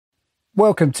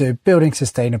Welcome to Building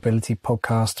Sustainability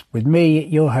Podcast with me,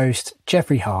 your host,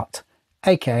 Jeffrey Hart,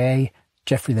 aka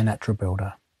Jeffrey the Natural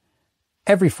Builder.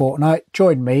 Every fortnight,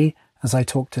 join me as I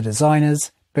talk to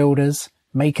designers, builders,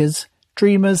 makers,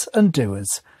 dreamers and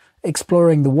doers,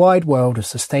 exploring the wide world of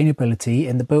sustainability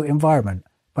in the built environment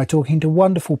by talking to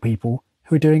wonderful people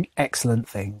who are doing excellent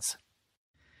things.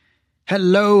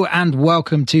 Hello and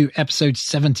welcome to episode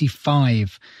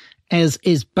 75. Ez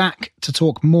is back to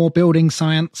talk more building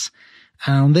science.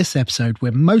 And on this episode,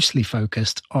 we're mostly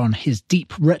focused on his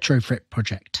deep retrofit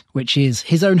project, which is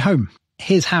his own home.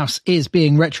 His house is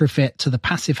being retrofit to the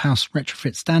Passive House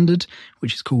Retrofit Standard,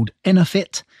 which is called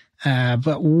EnerPHit.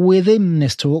 But within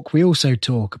this talk, we also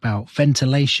talk about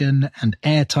ventilation and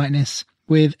air tightness,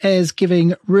 with Ez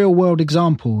giving real-world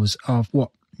examples of what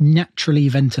naturally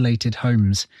ventilated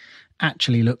homes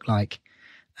actually look like.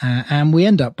 And we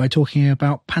end up by talking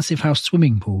about passive house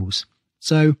swimming pools.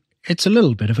 So it's a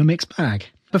little bit of a mixed bag.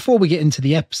 Before we get into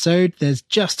the episode, there's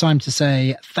just time to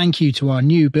say thank you to our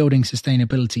new Building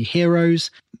Sustainability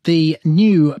heroes. The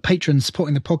new patrons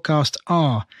supporting the podcast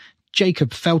are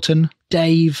Jacob Felton,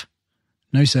 Dave,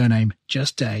 no surname,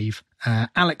 just Dave,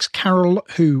 Alex Carroll,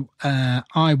 who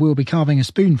I will be carving a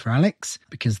spoon for Alex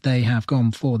because they have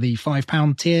gone for the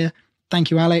 £5 tier. Thank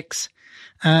you, Alex.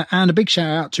 And a big shout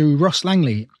out to Ross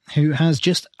Langley, who has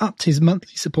just upped his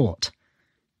monthly support.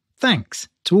 Thanks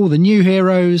to all the new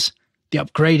heroes, the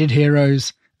upgraded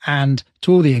heroes, and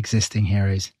to all the existing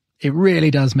heroes. It really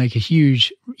does make a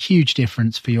huge, huge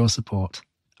difference for your support.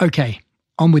 Okay,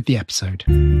 on with the episode.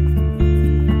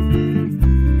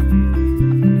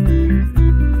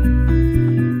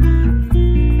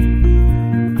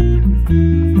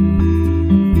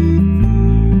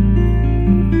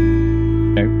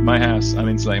 My house, I'm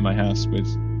insulating my house with,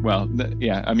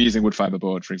 I'm using wood fibre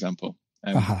board, for example.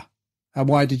 And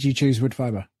why did you choose wood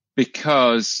fibre?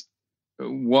 Because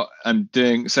what I'm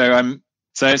doing, it's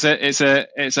a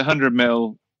 100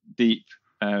 mil deep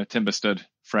timber stud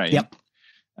frame. Yep.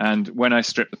 And when I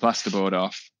stripped the plasterboard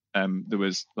off, there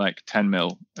was like 10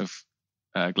 mil of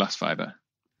glass fibre.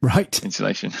 Right.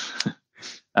 Insulation.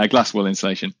 Glass wool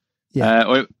insulation. Yeah.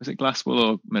 Or was it glass wool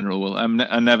or mineral wool? I'm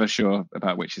never sure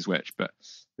about which is which, but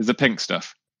there's the pink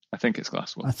stuff. I think it's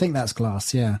glass wool. I think that's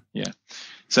glass, yeah. Yeah.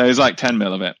 So there's like 10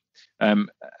 mil of it.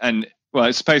 And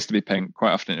it's supposed to be pink.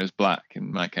 Quite often it was black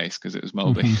in my case because it was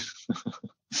moldy.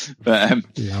 Mm-hmm. But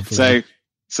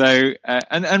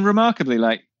and remarkably,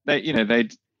 like the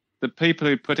people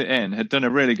who put it in had done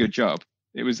a really good job.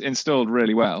 It was installed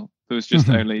really well. There was just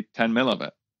only 10 mil of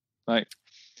it. Like,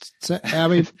 so I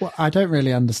mean, I don't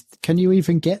really understand. Can you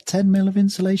even get 10 mil of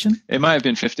insulation? It might have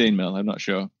been 15 mil. I'm not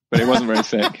sure, but it wasn't very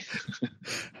thick.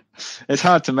 It's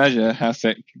hard to measure how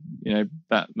thick,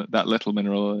 that little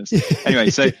mineral is. Anyway,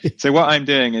 so what I'm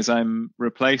doing is I'm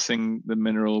replacing the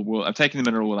mineral wool. I'm taking the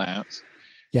mineral wool out.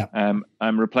 Yeah.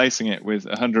 I'm replacing it with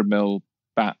 100 mil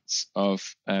bats of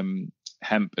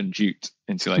hemp and jute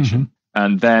insulation,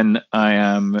 and then I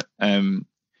am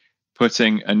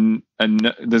putting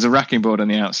there's a racking board on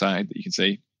the outside that you can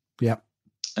see. Yeah.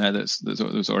 That's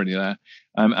already there.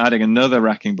 I'm adding another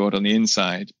racking board on the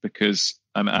inside because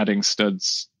I'm adding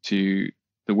studs to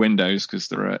the windows because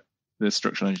the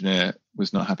structural engineer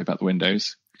was not happy about the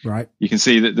windows. Right. You can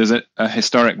see that there's a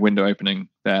historic window opening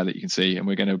there that you can see, and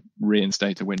we're going to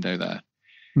reinstate a window there.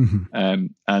 Mm-hmm.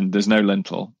 And there's no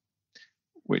lintel,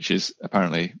 which is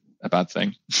apparently a bad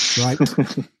thing. Right.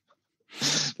 The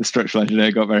structural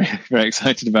engineer got very, very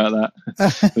excited about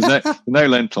that. There's no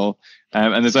lintel,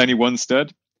 and there's only one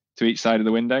stud to each side of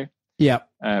the window. Yeah.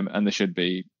 And there should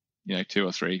be, 2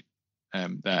 or 3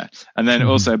 there. And then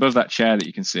also above that chair that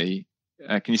you can see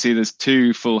there's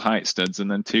 2 full height studs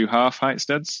and then 2 half height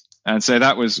studs. And so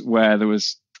that was where there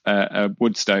was a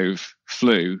wood stove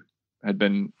flue had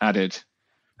been added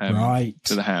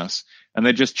to the house, and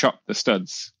they just chopped the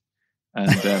studs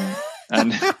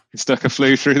and stuck a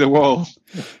flue through the wall.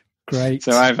 Great.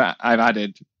 So I've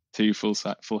added 2 full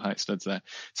height studs there.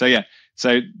 So yeah.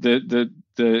 So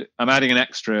I'm adding an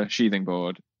extra sheathing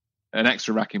board, an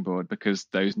extra racking board, because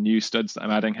those new studs that I'm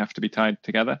adding have to be tied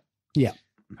together. Yeah.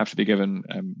 Have to be given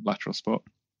lateral support.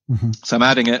 Mm-hmm. So I'm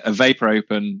adding a vapor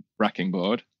open racking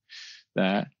board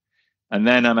there, and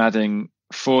then I'm adding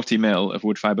 40 mil of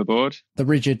wood fibre board. The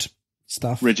rigid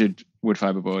stuff. Rigid wood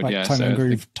fibre board, like yeah. Tongue and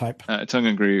groove type. Tongue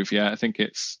and groove, yeah. I think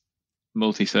it's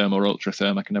multi-therm or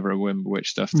ultra-therm. I can never remember which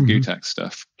stuff. The Gutex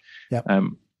stuff. Yep.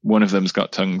 One of them's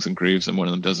got tongues and grooves, and one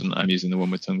of them doesn't. I'm using the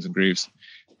one with tongues and grooves.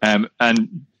 And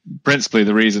principally,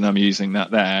 the reason I'm using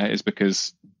that there is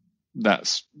because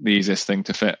that's the easiest thing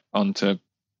to fit onto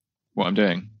what I'm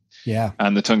doing. Yeah.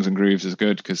 And the tongues and grooves is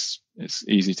good because it's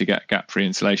easy to get gap-free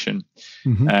insulation.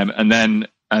 Mm-hmm.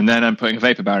 And then I'm putting a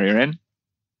vapor barrier in,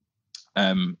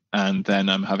 and then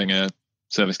I'm having a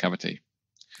service cavity.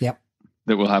 Yep.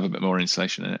 That will have a bit more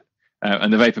insulation in it.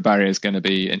 And the vapor barrier is going to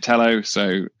be Intello,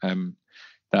 so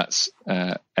that's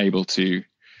able to,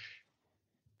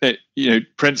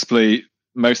 principally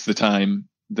most of the time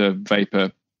the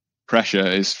vapor pressure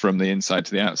is from the inside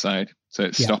to the outside, so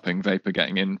it's stopping vapor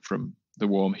getting in from the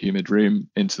warm, humid room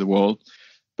into the wall.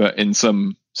 But in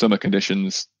some summer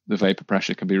conditions, the vapor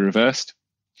pressure can be reversed,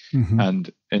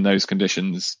 and in those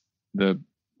conditions, the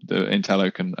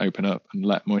Intello can open up and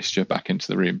let moisture back into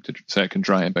the room so it can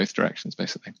dry in both directions,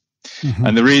 basically.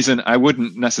 And the reason I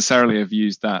wouldn't necessarily have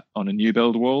used that on a new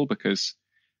build wall, because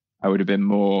I would have been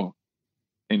more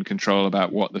in control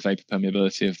about what the vapor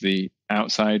permeability of the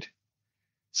outside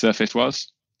surface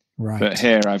was. Right. But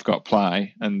here I've got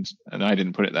ply, and I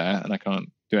didn't put it there, and I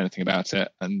can't do anything about it,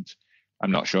 and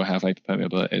I'm not sure how vapor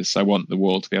permeable it is. So I want the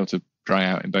wall to be able to dry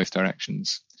out in both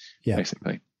directions,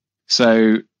 basically.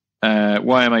 So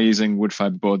why am I using wood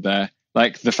fiber board there?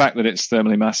 Like, the fact that it's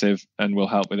thermally massive and will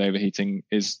help with overheating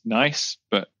is nice,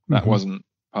 but that wasn't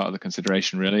part of the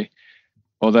consideration, really.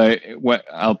 Although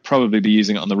I'll probably be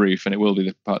using it on the roof, and it will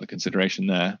be part of the consideration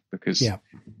there, because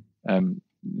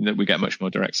we get much more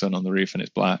direct sun on the roof and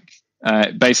it's black.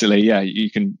 Basically,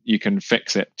 you can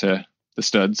fix it to the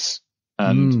studs,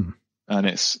 and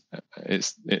it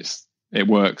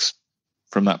works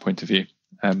from that point of view.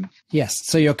 Yes,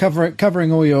 so you're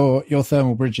covering all your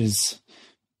thermal bridges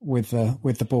with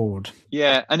the board.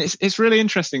 Yeah, and it's really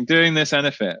interesting doing this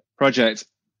EnerPHit project.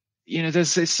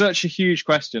 It's such a huge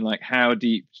question, like, how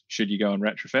deep should you go on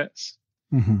retrofits?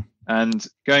 And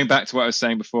going back to what I was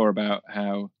saying before about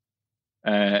how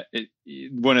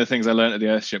one of the things I learned at the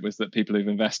Earthship was that people who've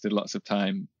invested lots of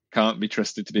time can't be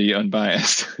trusted to be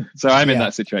unbiased. So I'm in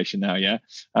that situation now. Yeah,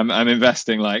 I'm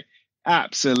investing like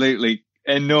absolutely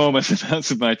enormous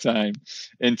amounts of my time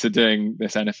into doing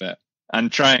this EnerPHit and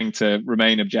trying to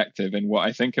remain objective in what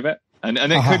I think of it. And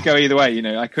it could go either way.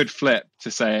 I could flip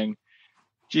to saying,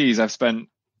 geez, I've spent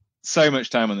so much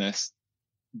time on this.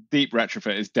 Deep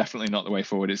retrofit is definitely not the way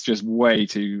forward. It's just way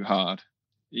too hard.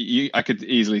 I could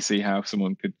easily see how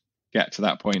someone could get to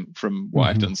that point from what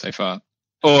I've done so far.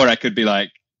 Or I could be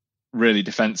like really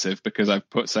defensive because I've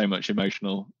put so much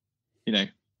emotional,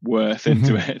 worth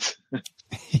into it.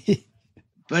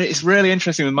 But it's really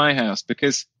interesting with my house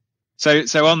because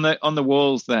so on the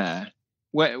walls there,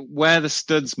 where the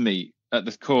studs meet at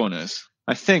the corners,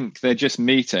 I think they're just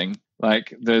meeting.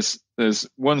 Like there's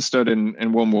one stud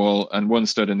in one wall and one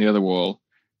stud in the other wall,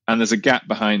 and there's a gap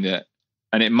behind it,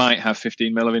 and it might have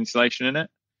 15 mil of insulation in it.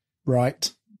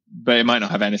 Right. But it might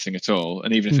not have anything at all.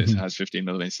 And even if it has 15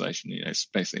 mil of insulation, it's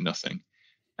basically nothing.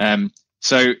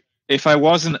 So if I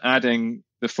wasn't adding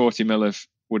the 40 mil of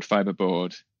wood fiber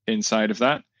board inside of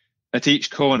that, at each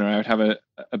corner I would have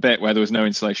a bit where there was no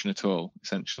insulation at all,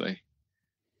 essentially.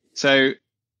 So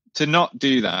to not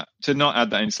do that, to not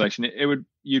add that insulation,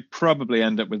 you'd probably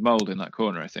end up with mold in that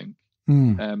corner, I think.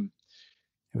 It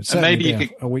would certainly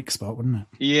be a weak spot, wouldn't it?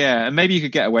 Yeah, and maybe you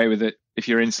could get away with it if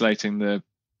you're insulating the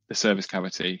service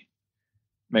cavity.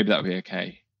 Maybe that would be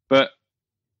okay. But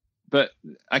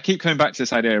I keep coming back to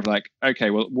this idea of like, okay,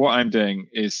 well, what I'm doing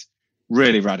is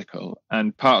really radical.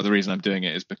 And part of the reason I'm doing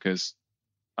it is because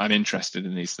I'm interested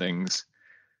in these things.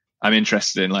 I'm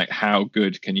interested in like, how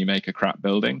good can you make a crap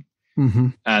building?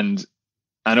 And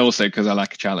also because I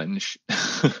like a challenge.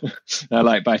 I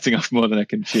like biting off more than I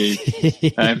can chew.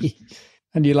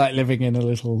 And you like living in a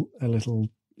little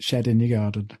shed in your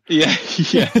garden. Yeah,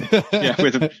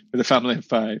 with a family of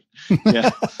 5.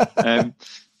 Yeah.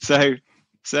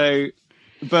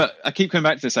 But I keep coming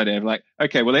back to this idea of like,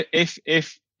 okay, well, if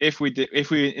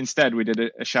we instead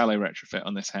did a shallow retrofit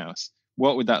on this house,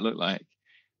 what would that look like?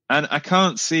 And I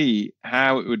can't see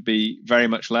how it would be very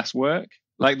much less work.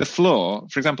 Like the floor,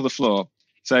 for example, the floor.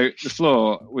 So the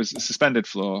floor was a suspended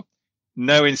floor,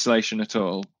 no insulation at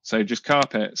all. So just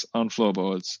carpets on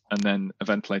floorboards and then a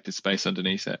ventilated space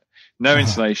underneath it. No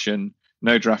insulation,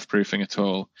 no draft proofing at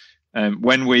all.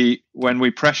 When we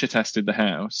pressure tested the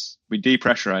house, we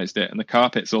depressurized it and the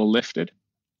carpets all lifted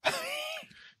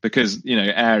because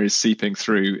air is seeping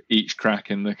through each crack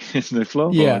in the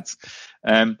floorboards.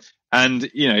 And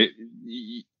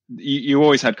you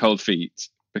always had cold feet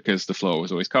because the floor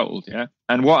was always cold. Yeah.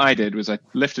 And what I did was I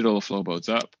lifted all the floorboards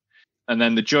up, and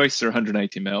then the joists are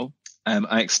 180 mil.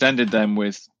 I extended them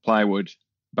with plywood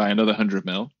by another 100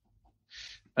 mil.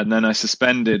 And then I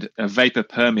suspended a vapor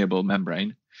permeable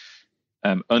membrane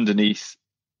underneath,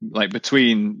 like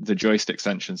between the joist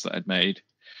extensions that I'd made.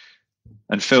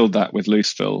 and filled that with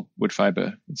loose fill wood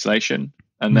fiber insulation,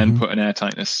 and then put an air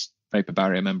tightness vapor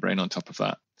barrier membrane on top of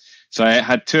that. So I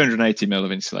had 280 mil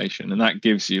of insulation, and that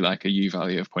gives you like a U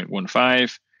value of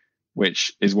 0.15,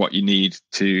 which is what you need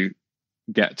to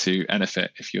get to EnerPHit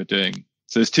if you're doing.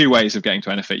 So there's two ways of getting to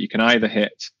EnerPHit. You can either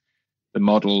hit the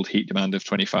modeled heat demand of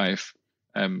 25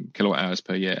 kilowatt hours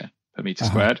per year per meter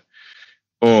squared,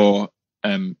 or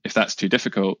if that's too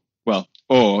difficult,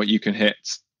 or you can hit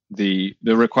the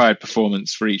required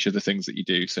performance for each of the things that you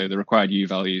do. So the required U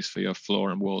values for your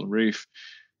floor and wall and roof,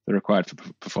 the required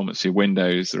performance for your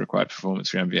windows, the required performance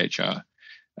for your MVHR.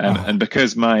 And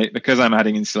because I'm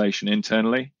adding insulation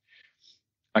internally,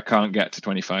 I can't get to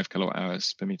 25 kilowatt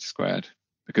hours per meter squared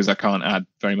because I can't add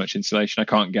very much insulation. I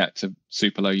can't get to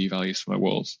super low U values for my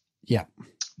walls. Yeah.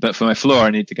 But for my floor,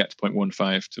 I need to get to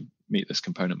 0.15 to meet this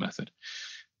component method.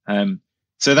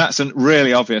 So that's a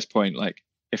really obvious point. Like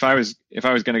if I was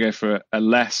going to go for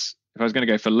less than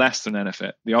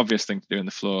EnerPHit, the obvious thing to do in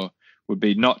the floor would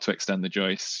be not to extend the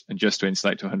joists and just to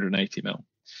insulate to 180 mil.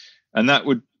 And it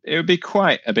would be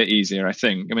quite a bit easier, I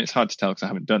think. I mean, it's hard to tell because I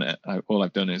haven't done it. All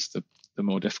I've done is the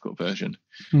more difficult version.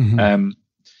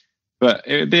 But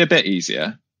it would be a bit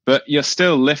easier, but you're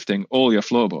still lifting all your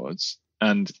floorboards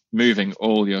and moving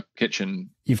all your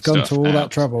kitchen. You've gone to all that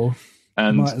trouble.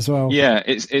 And might as well. Yeah,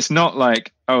 it's not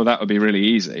like, oh, that would be really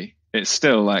easy. It's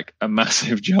still like a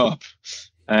massive job.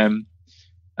 And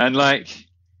like,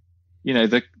 you know,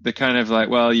 the kind of like,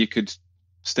 well, you could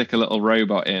stick a little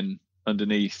robot in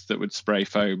underneath that would spray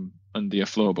foam under your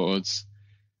floorboards.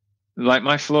 Like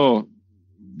my floor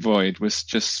void was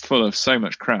just full of so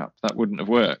much crap that wouldn't have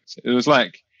worked. It was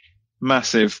like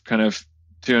massive kind of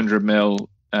 200 mil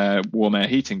warm air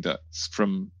heating ducts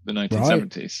from the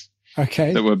 1970s. Right.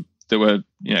 Okay. That were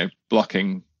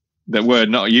blocking, that were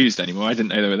not used anymore. I didn't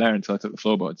know they were there until I took the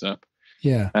floorboards up.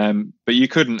 Yeah. But you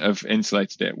couldn't have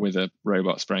insulated it with a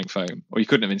robot spraying foam, or you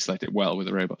couldn't have insulated it well with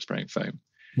a robot spraying foam.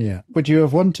 Yeah. Would you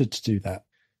have wanted to do that?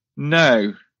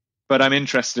 No, but I'm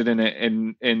interested in it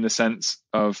in the sense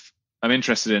of I'm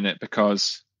interested in it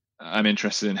because I'm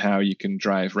interested in how you can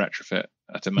drive retrofit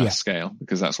at a mass scale,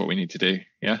 because that's what we need to do.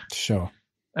 Yeah. Sure.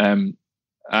 I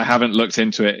haven't looked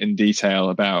into it in detail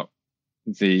about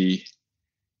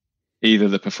either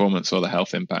the performance or the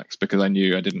health impacts, because I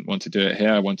knew I didn't want to do it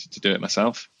here. I wanted to do it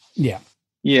myself. Yeah.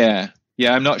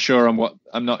 I'm not sure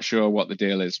what the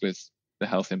deal is with the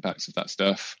health impacts of that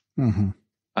stuff. I'm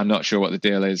not sure what the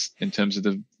deal is in terms of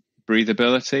the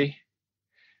breathability.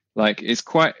 Like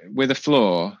with a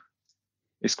floor,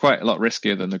 it's quite a lot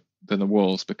riskier than the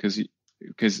walls, because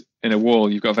in a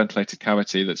wall you've got a ventilated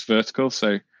cavity that's vertical,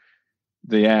 so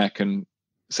the air can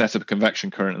set up a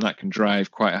convection current, and that can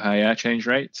drive quite a high air change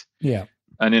rate. Yeah.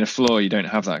 And in a floor, you don't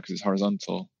have that because it's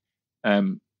horizontal.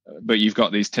 But you've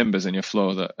got these timbers in your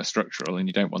floor that are structural, and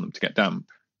you don't want them to get damp.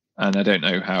 And I don't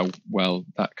know how well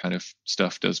that kind of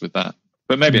stuff does with that.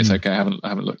 But maybe it's okay. I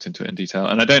haven't looked into it in detail,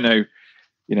 and I don't know.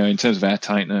 In terms of air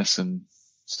tightness and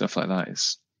stuff like that,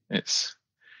 it's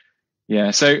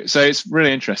So it's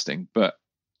really interesting. But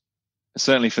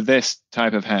certainly for this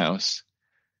type of house,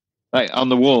 like on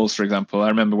the walls, for example, I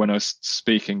remember when I was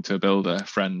speaking to a builder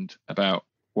friend about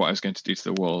what I was going to do to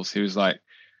the walls, he was like,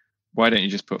 why don't you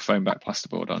just put foam back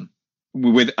plasterboard on?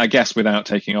 Without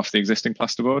taking off the existing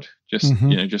plasterboard,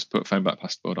 just put foam back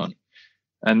plasterboard on.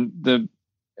 And the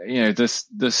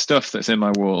stuff that's in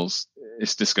my walls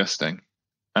is disgusting,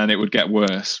 and it would get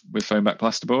worse with foam back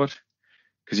plasterboard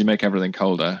because you make everything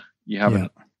colder. You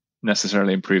haven't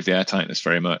necessarily improved the air tightness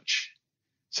very much.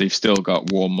 So you've still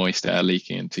got warm, moist air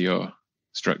leaking into your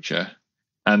structure,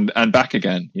 and back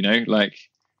again. Like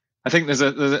I think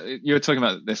you were talking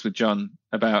about this with John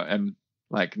about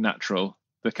like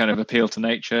the kind of appeal to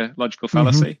nature, logical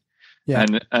fallacy. Yeah.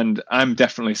 And I'm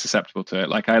definitely susceptible to it.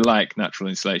 Like I like natural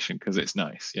insulation because it's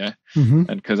nice, and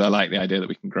because I like the idea that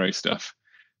we can grow stuff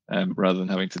rather than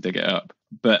having to dig it up.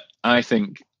 But I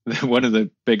think one of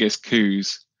the biggest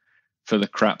coups for the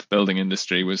crap building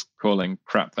industry was calling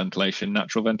crap ventilation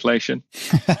natural ventilation.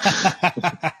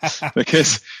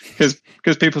 because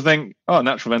people think, oh,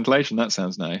 natural ventilation, that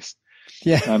sounds nice.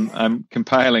 Yeah. I'm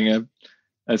compiling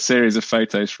a series of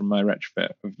photos from my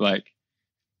retrofit of like,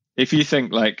 if you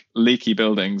think like leaky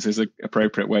buildings is an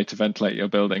appropriate way to ventilate your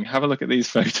building, have a look at these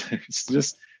photos.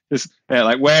 just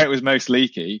like where it was most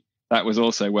leaky, that was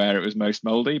also where it was most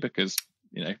moldy, because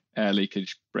air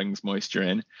leakage brings moisture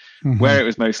in. Where it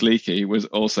was most leaky was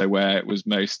also where it was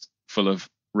most full of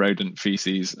rodent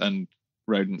feces and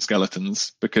rodent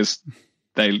skeletons, because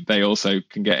they also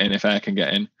can get in if air can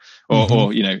get in,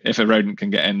 or if a rodent can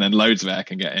get in, then loads of air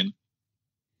can get in.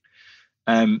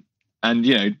 And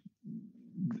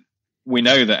we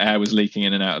know that air was leaking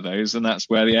in and out of those, and that's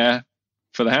where the air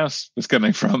for the house was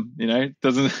coming from.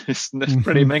 It's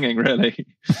pretty minging, really.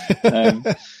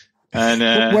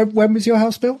 When was your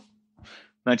house built?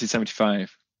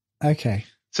 1975. Okay.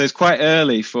 So it's quite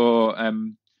early for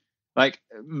like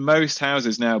most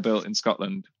houses now built in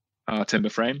Scotland are timber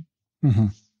frame.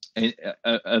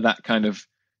 That kind of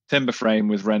timber frame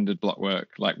with rendered blockwork,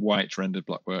 like white rendered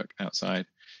blockwork outside.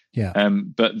 Yeah.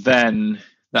 But then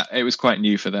that it was quite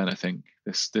new for then, I think,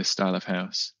 this style of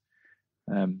house.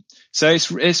 So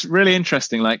it's really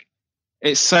interesting. Like,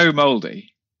 it's so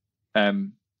moldy.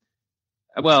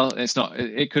 Well, it's not.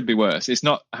 It could be worse. It's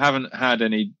not. I haven't had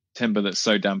any timber that's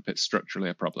so damp it's structurally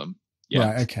a problem yet.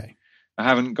 Right. Okay. I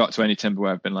haven't got to any timber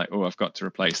where I've been like, oh, I've got to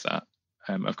replace that.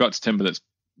 I've got to timber that's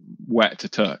wet to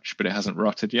touch, but it hasn't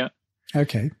rotted yet.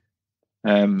 Okay.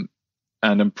 And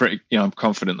I'm pretty, I'm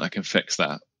confident I can fix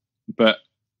that. But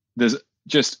there's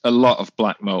just a lot of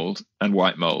black mold and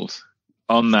white mold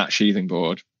on that sheathing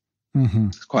board.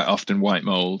 It's quite often white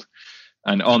mold,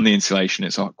 and on the insulation,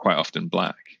 it's quite often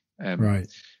black. Right.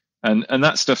 And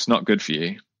that stuff's not good for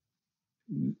you.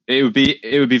 It would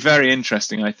be very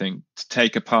interesting, I think, to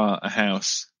take apart a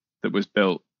house that was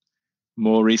built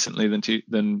more recently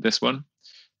than this one,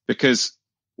 because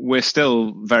we're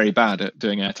still very bad at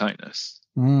doing air tightness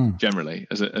generally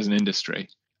as an industry.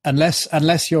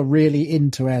 Unless you're really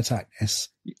into air tightness.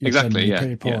 Exactly. Yeah.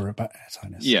 Pretty poor about air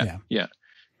tightness. Yeah.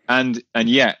 And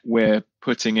yet we're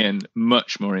putting in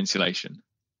much more insulation,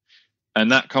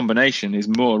 and that combination is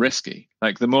more risky.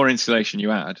 Like, the more insulation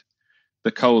you add,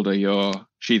 the colder your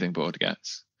sheathing board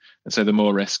gets, and so the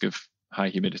more risk of high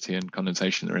humidity and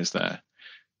condensation there is there.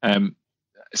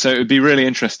 So it would be really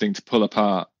interesting to pull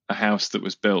apart a house that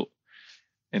was built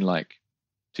in like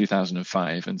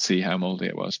 2005 and see how moldy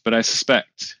it was. But I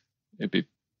suspect it'd be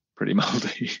pretty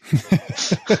moldy,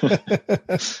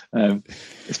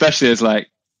 especially as, like,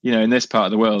 in this part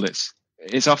of the world,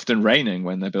 it's often raining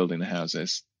when they're building the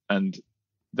houses, and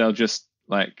they'll just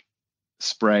like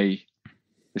spray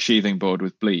the sheathing board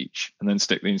with bleach and then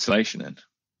stick the insulation in.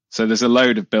 So there's a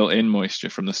load of built-in moisture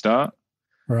from the start.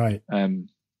 Right. And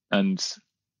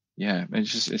yeah,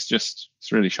 it's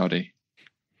really shoddy.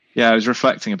 Yeah, I was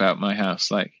reflecting about my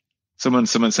house. Like, someone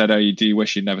said, "Oh, do you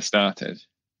wish you'd never started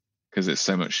because it's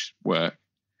so much work?"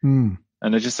 And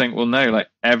I just think, well, no. Like,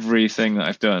 everything that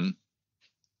I've done,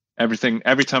 every time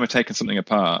I've taken something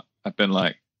apart, I've been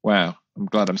like, wow, I'm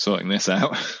glad I'm sorting this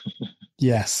out.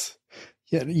 Yes.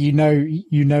 Yeah, you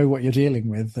know what you're dealing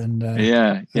with, and know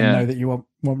that you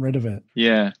want rid of it.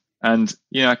 Yeah, and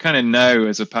I kind of know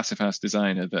as a passive house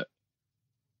designer that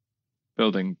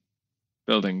building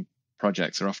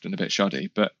projects are often a bit shoddy,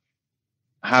 but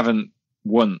I haven't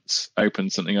once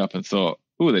opened something up and thought,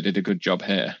 "Oh, they did a good job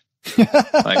here."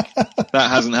 Like, that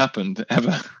hasn't happened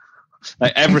ever.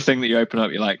 Like, everything that you open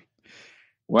up, you're like,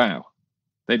 "Wow,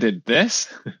 they did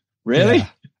this, really?"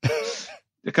 Yeah.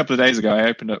 A couple of days ago, I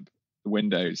opened up the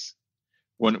windows,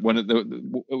 one of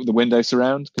the window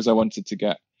surround, because I wanted to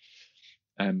get.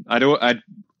 I'd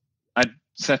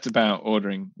set about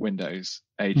ordering windows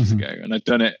ages ago, and I'd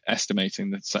done it estimating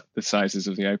the sizes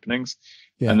of the openings,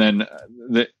 and then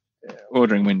the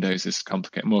ordering windows is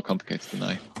more complicated than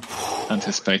I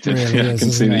anticipated. Really I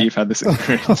can see that you've had this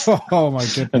experience. Oh my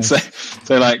goodness! And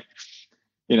so like,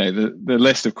 the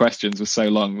list of questions was so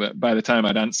long that by the time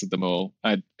I'd answered them all,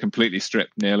 I'd completely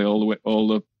stripped nearly all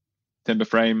the timber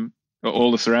frame or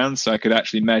all the surrounds, so I could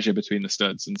actually measure between the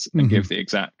studs and give the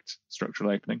exact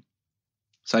structural opening.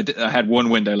 So I had one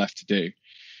window left to do,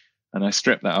 and I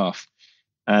stripped that off.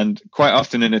 And quite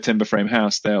often in a timber frame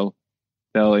house, they'll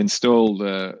install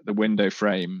the window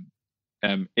frame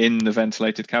in the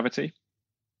ventilated cavity.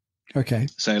 Okay.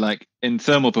 So, like, in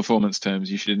thermal performance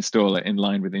terms, you should install it in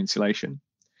line with the insulation,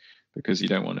 because you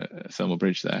don't want a thermal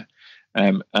bridge there.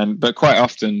 But quite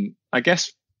often, I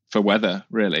guess for weather,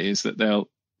 really, is that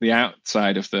the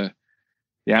outside of the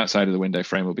window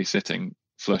frame will be sitting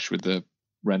flush with the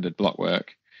rendered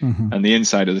blockwork, and the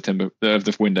inside of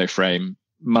the window frame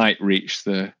might reach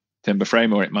the timber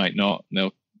frame, or it might not.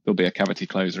 There'll be a cavity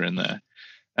closer in there,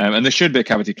 and there should be a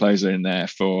cavity closer in there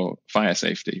for fire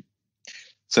safety.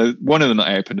 So one of them that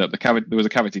I opened up, there was a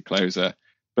cavity closer,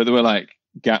 but there were like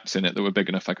gaps in it that were big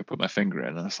enough I could put my finger in.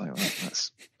 And I was like, well,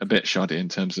 that's a bit shoddy in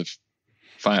terms of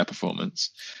fire performance.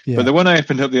 Yeah. But the one I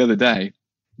opened up the other day,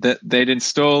 that they'd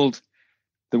installed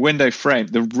the window frame,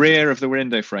 the rear of the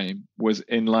window frame was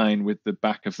in line with the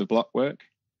back of the blockwork.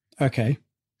 Okay.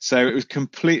 So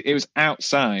it was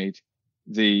outside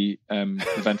the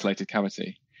ventilated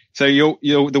cavity. So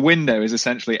the window is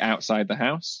essentially outside the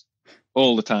house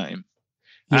all the time.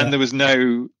 Yeah. And there was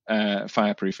no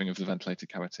fireproofing of the ventilated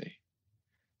cavity.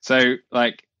 So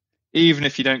like, even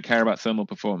if you don't care about thermal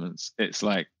performance, it's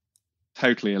like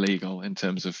totally illegal in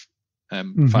terms of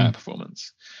fire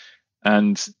performance.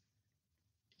 And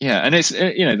yeah, and it's,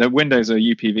 the windows are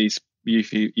UPVC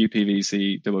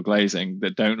double glazing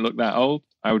that don't look that old.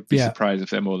 I would be surprised if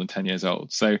they're more than 10 years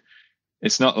old. So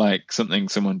it's not like something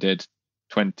someone did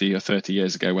 20 or 30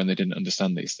 years ago when they didn't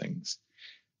understand these things.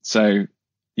 So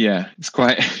yeah, it's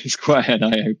quite an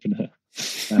eye opener.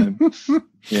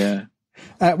 Yeah.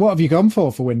 What have you gone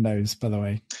for windows, by the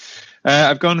way?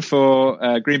 I've gone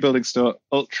for Green Building Store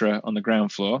Ultra on the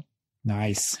ground floor.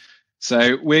 Nice.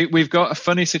 So we've got a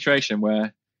funny situation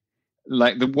where,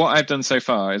 like, what I've done so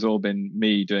far has all been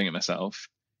me doing it myself,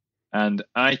 and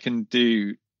I can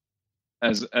do,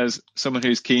 as someone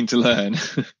who's keen to learn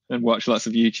and watch lots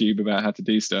of YouTube about how to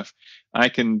do stuff, I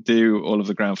can do all of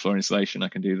the ground floor insulation. I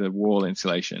can do the wall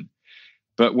insulation.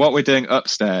 But what we're doing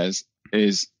upstairs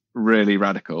is really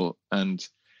radical and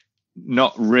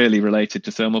not really related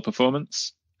to thermal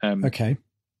performance. Okay.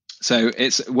 So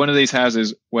it's one of these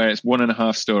houses where it's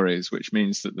 1.5 stories, which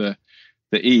means that the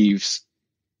eaves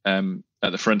at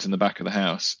the front and the back of the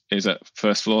house is at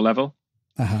first floor level.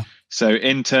 Uh-huh. So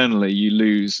internally, you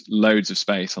lose loads of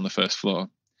space on the first floor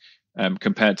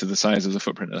compared to the size of the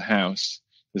footprint of the house.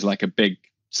 There's like a big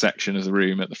section of the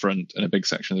room at the front and a big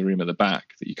section of the room at the back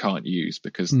that you can't use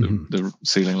because the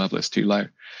ceiling level is too low.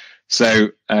 So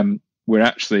we're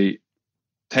actually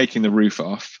taking the roof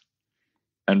off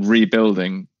and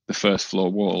rebuilding the first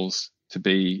floor walls to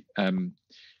be 1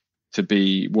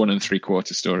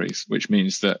 3/4 stories, which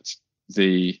means that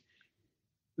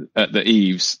at the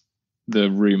eaves, the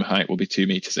room height will be 2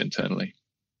 meters internally.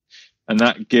 And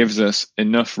that gives us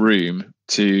enough room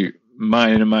to,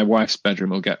 mine and my wife's bedroom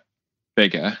will get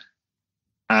bigger,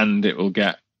 and it will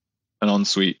get an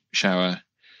ensuite shower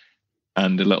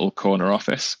and a little corner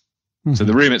office. So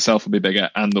the room itself will be bigger,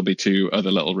 and there'll be 2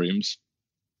 other little rooms.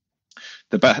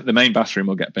 The main bathroom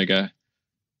will get bigger.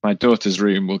 My daughter's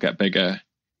room will get bigger,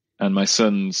 and my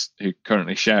sons, who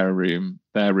currently share a room,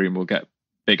 their room will get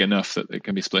big enough that it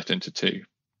can be split into 2.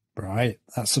 Right,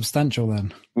 that's substantial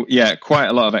then. Yeah, quite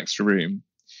a lot of extra room.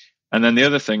 And then the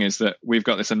other thing is that we've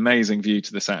got this amazing view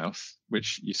to the south,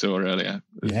 which you saw earlier,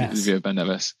 the view of Ben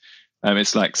Nevis.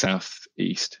 It's like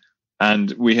southeast,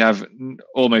 and we have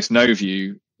almost no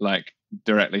view, like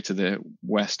directly to the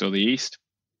west or the east,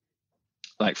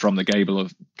 like from the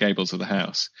gables of the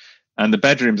house. And the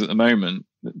bedrooms at the moment,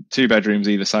 2 bedrooms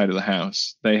either side of the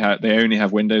house, they only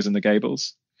have windows in the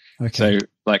gables. Okay. So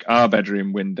like our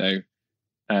bedroom window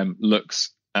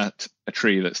looks at a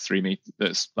tree that's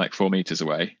like 4 meters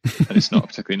away, and it's not a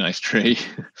particularly nice tree.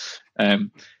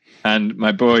 And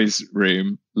my boy's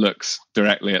room looks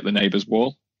directly at the neighbour's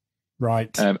wall.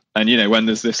 Right. And when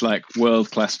there's this like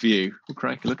world-class view, oh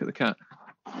crikey, look at the cat.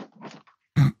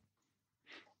 You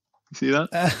see that?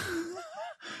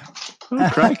 Oh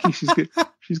crikey,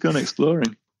 she's gone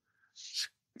exploring.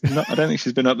 I don't think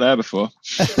she's been up there before.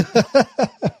 She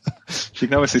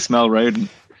can obviously smell rodent.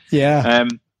 Yeah.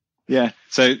 Yeah.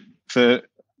 So for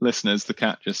listeners, the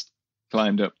cat just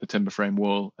climbed up the timber frame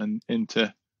wall and into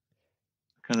a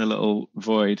kind of little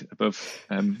void above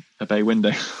a bay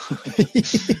window.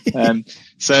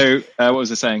 So what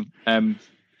was I saying? The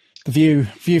view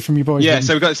from your boy's room.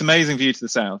 So we've got this amazing view to the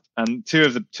south, and two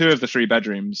of the 3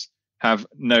 bedrooms have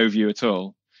no view at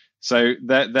all. So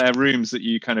they're rooms that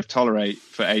you kind of tolerate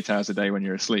for 8 hours a day when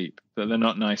you're asleep, but they're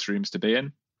not nice rooms to be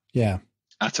in. Yeah.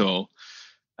 At all.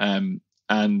 And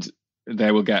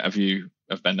they will get a view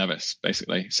of Ben Nevis,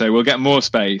 basically. So we'll get more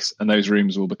space, and those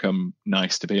rooms will become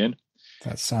nice to be in.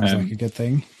 That sounds like a good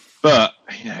thing. But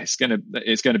that's gonna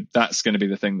be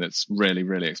the thing that's really,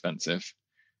 really expensive.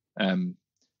 And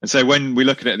so when we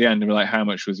look at it at the end and we're like, how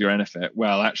much was your EnerPHit?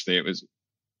 Well, actually it was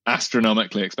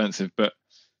astronomically expensive, but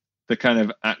the kind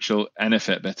of actual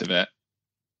EnerPHit bit of it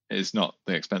is not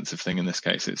the expensive thing in this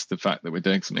case. It's the fact that we're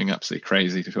doing something absolutely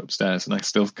crazy to go upstairs, and I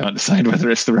still can't decide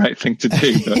whether it's the right thing to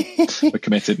do, but we're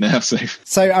committed now.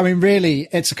 So I mean, really,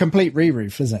 it's a complete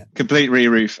re-roof, is it? Complete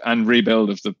re-roof and rebuild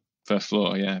of the first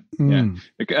floor. Yeah. Yeah.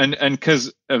 And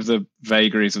because of the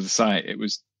vagaries of the site, it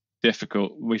was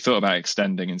difficult. We thought about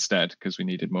extending instead because we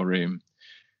needed more room,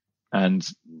 and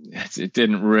it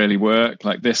didn't really work.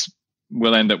 Like, this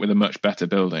will end up with a much better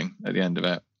building at the end of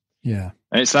it. Yeah.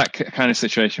 And it's that kind of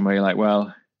situation where you're like,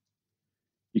 well,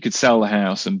 you could sell the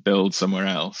house and build somewhere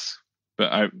else,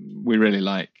 but we really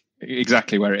like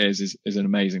exactly where it is an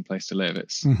amazing place to live.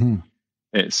 It's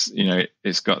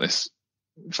it's got this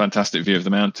fantastic view of the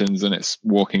mountains, and it's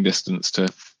walking distance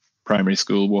to primary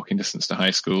school, walking distance to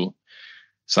high school,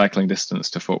 cycling distance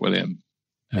to Fort William.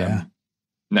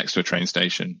 Next to a train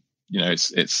station.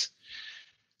 It's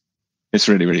It's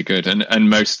really, really good. And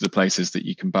most of the places that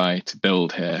you can buy to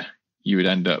build here, you would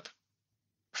end up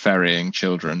ferrying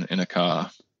children in a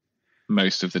car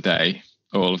most of the day,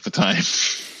 all of the time.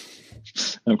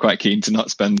 I'm quite keen to not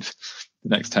spend the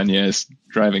next 10 years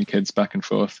driving kids back and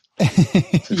forth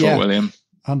to Fort William.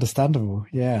 Understandable.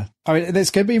 Yeah. I mean,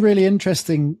 it's going to be really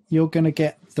interesting. You're going to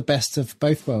get the best of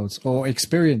both worlds, or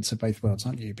experience of both worlds,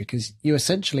 aren't you? Because you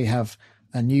essentially have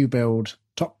a new build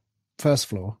top first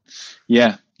floor.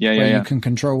 Yeah. You can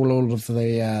control all of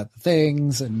the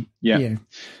things, and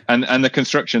and the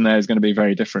construction there is going to be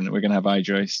very different. We're going to have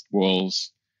I-joist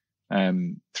walls,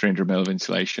 300 mil of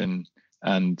insulation,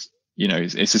 and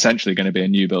it's essentially going to be a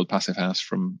new build passive house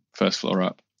from first floor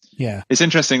up. Yeah, it's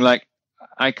interesting. Like,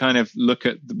 I kind of look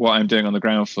at what I'm doing on the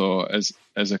ground floor as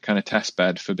a kind of test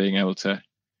bed for being able to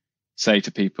say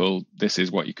to people, this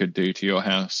is what you could do to your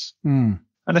house. And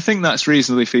I think that's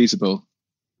reasonably feasible.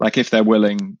 Like, if they're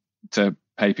willing to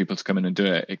pay people to come in and do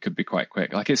it, it could be quite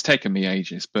quick. Like, it's taken me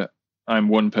ages, but I'm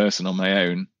one person on my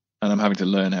own and I'm having to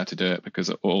learn how to do it because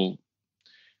all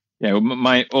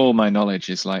my knowledge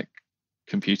is like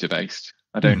computer based.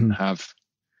 I don't have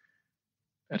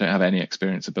any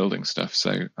experience of building stuff,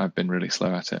 so I've been really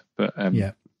slow at it. But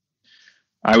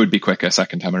I would be quicker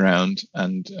second time around,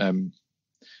 and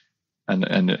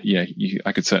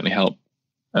I could certainly help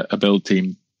a build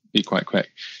team be quite quick.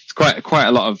 It's quite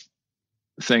a lot of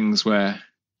things where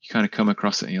you kind of come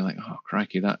across it and you're like, oh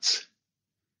crikey, that's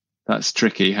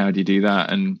tricky. How do you do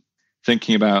that? And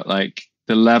thinking about like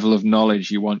the level of knowledge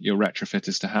you want your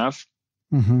retrofitters to have.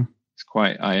 It's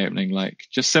quite eye-opening. Like,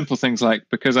 just simple things like,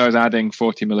 because I was adding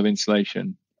 40 mil of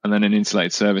insulation and then an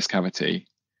insulated service cavity,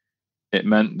 it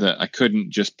meant that I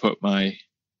couldn't just put my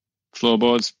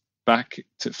floorboards back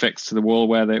to fix to the wall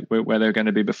where they were going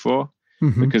to be before,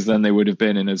 because then they would have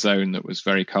been in a zone that was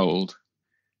very cold,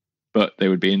 but they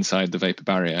would be inside the vapor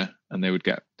barrier and they would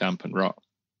get damp and rot.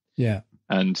 Yeah.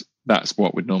 And that's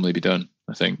what would normally be done.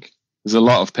 I think there's a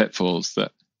lot of pitfalls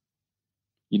that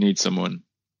you need someone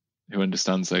who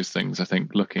understands those things, I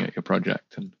think, looking at your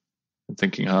project and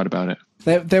thinking hard about it.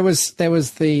 There was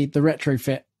the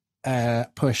retrofit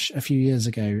push a few years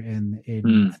ago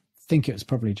in I think it was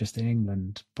probably just in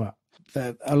England, but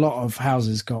a lot of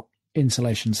houses got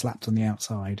insulation slapped on the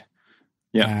outside.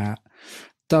 Yeah.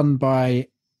 Done by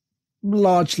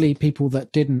largely people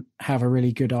that didn't have a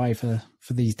really good eye for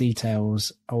these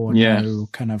details, or know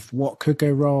kind of what could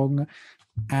go wrong.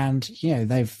 And,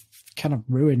 they've kind of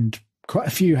ruined quite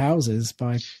a few houses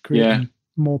by creating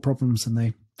more problems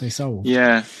than they solve.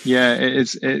 And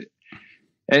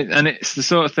it's the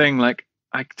sort of thing, like,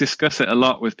 I discuss it a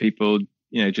lot with people,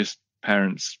 just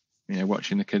parents,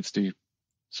 watching the kids do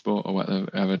sport or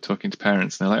whatever, talking to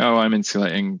parents, and they're like, oh, I'm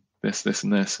insulating this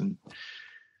and this. And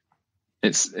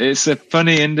it's a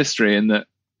funny industry in that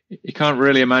you can't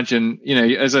really imagine,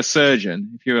 as a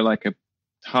surgeon, if you were like a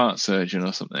heart surgeon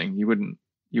or something, you wouldn't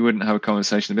have a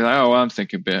conversation and be like, oh, well, I'm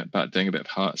thinking about doing a bit of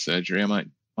heart surgery. I might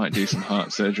do some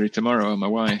heart surgery tomorrow with my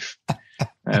wife.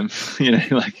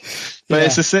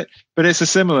 It's a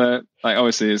similar, like,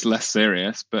 obviously it's less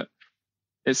serious, but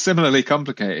it's similarly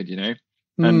complicated,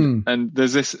 and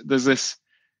there's this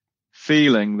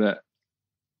feeling that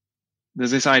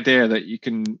there's this idea that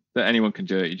anyone can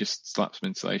do it. You just slap some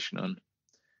insulation on.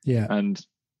 Yeah. And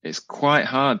it's quite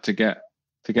hard to get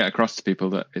across to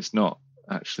people that it's not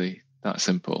actually that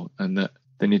simple, and that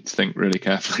they need to think really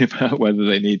carefully about whether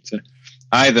they need to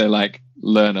either like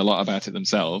learn a lot about it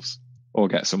themselves or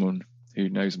get someone who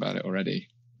knows about it already.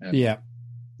 I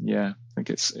think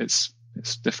it's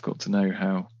difficult to know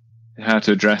how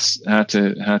to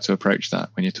approach that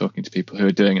when you're talking to people who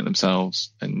are doing it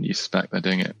themselves and you suspect they're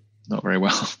doing it not very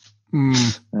well.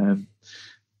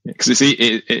 Because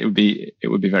it would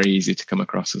be very easy to come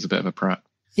across as a bit of a prat.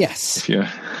 Yes.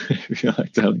 If you're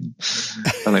like telling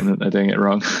them that they're doing it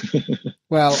wrong.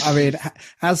 Well, I mean,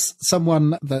 as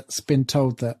someone that's been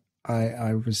told that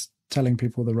I was telling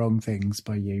people the wrong things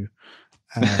by you.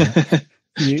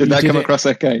 Did that come across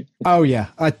okay? Oh yeah.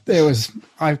 I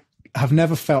have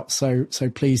never felt so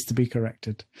pleased to be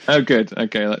corrected. Oh, good.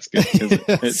 Okay, that's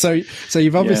good. So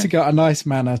you've obviously got a nice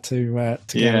manner to go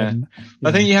in.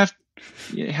 I think you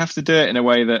have to do it in a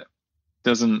way that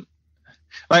doesn't,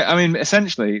 like, I mean,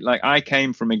 essentially, like, I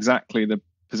came from exactly the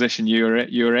position you were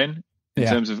in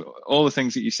terms of all the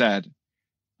things that you said.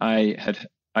 I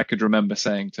could remember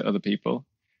saying to other people,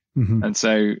 and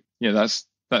so that's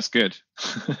good.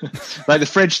 Like the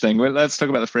fridge thing. Well, let's talk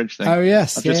about the fridge thing. Oh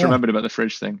yes, I've just remembered about the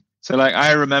fridge thing. So, like,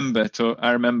 I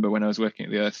remember when I was working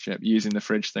at the Earthship using the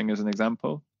fridge thing as an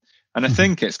example, and I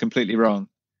think it's completely wrong.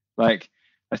 Like,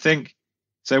 I think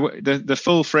so. The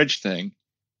full fridge thing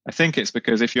I think it's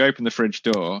because if you open the fridge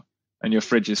door and your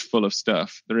fridge is full of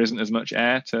stuff, there isn't as much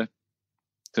air to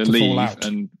leave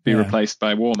and be replaced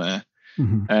by warm air.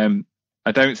 Mm-hmm.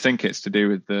 I don't think it's to do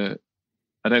with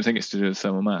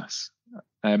thermal mass.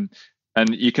 And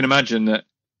you can imagine that,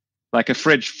 like a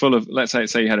fridge full of, let's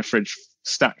say you had a fridge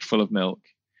stacked full of milk,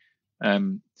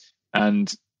 and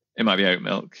it might be oat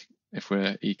milk if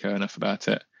we're eco enough about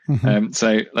it. Mm-hmm.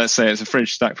 So let's say it's a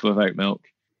fridge stacked full of oat milk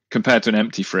compared to an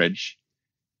empty fridge.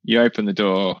 You open the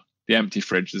door, the empty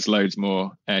fridge, there's loads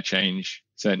more air change.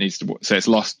 So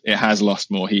it has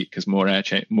lost more heat because more air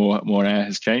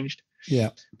has changed. Yeah.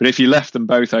 But if you left them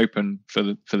both open for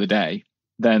the day,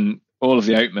 then all of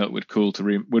the oat milk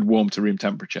would warm to room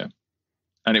temperature,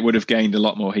 and it would have gained a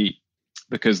lot more heat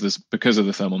because of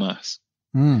the thermal mass.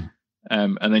 Mm.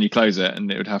 And then you close it,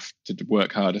 and it would have to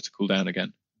work harder to cool down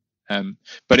again.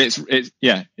 But it's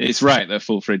right that a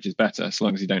full fridge is better as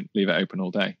long as you don't leave it open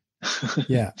all day.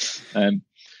 Yeah.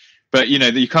 But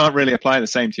you can't really apply the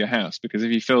same to your house, because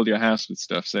if you filled your house with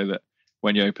stuff so that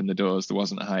when you open the doors there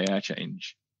wasn't a high air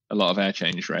change, a lot of air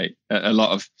change rate, a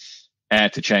lot of air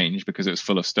to change because it was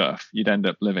full of stuff, you'd end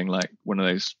up living like one of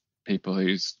those people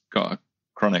who's got a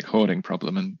chronic hoarding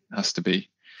problem and has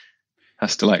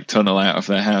to like tunnel out of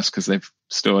their house because they've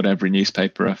stored every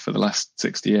newspaper for the last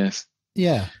 60 years.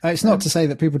 Yeah. It's not to say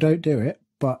that people don't do it,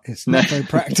 but it's not very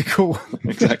practical.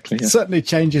 Exactly. Yeah. It certainly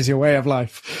changes your way of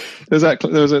life. There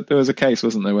was a case,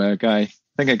 wasn't there, where a guy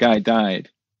died,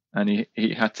 and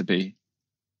he had to be,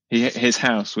 his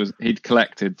house he'd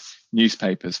collected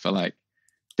newspapers for like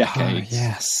decades. Oh,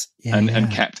 yes. Yeah,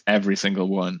 and kept every single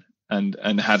one,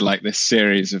 and had like this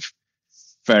series of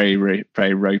very,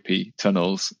 very ropey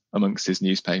tunnels amongst his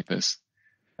newspapers.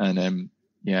 And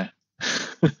yeah.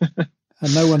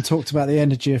 And no one talked about the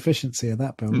energy efficiency of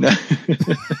that building. No.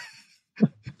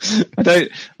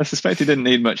 I suspect he didn't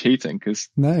need much heating, because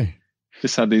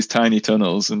just had these tiny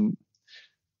tunnels and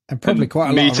probably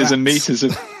quite a meters lot of and meters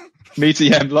of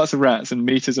lots of rats and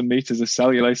meters of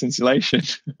cellulose insulation.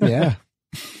 Yeah.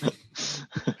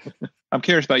 I'm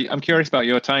curious about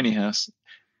your tiny house.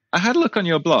 I had a look on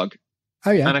your blog.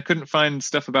 Oh yeah. And I couldn't find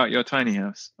stuff about your tiny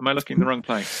house. Am I looking in the wrong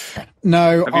place?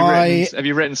 No, have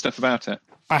you written stuff about it?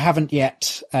 I haven't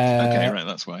yet. Okay, right,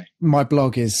 that's why. My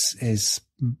blog is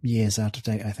years out of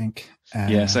date, I think.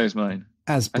 Yeah, so is mine.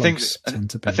 As blogs tend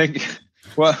to be. I think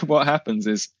what happens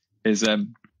is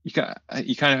you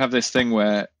kind of have this thing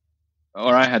where,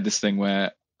 or I had this thing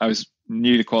where I was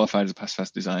newly qualified as a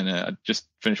pass-fast designer. I'd just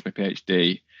finished my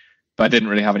PhD, but I didn't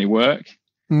really have any work.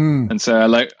 And so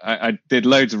I did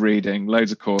loads of reading,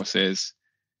 loads of courses,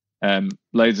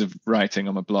 loads of writing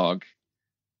on my blog,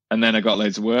 and then I got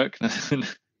loads of work, and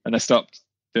I stopped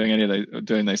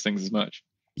doing those things as much.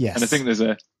 Yes. And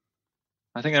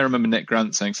I think I remember Nick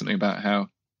Grant saying something about how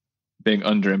being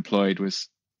underemployed was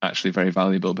actually very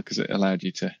valuable because it allowed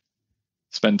you to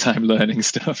spend time learning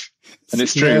stuff. And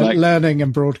it's true, like learning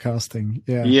and broadcasting.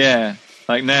 Yeah. Yeah.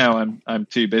 Like now I'm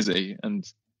too busy, and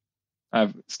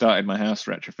I've started my house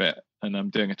retrofit, and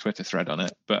I'm doing a Twitter thread on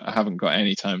it, but I haven't got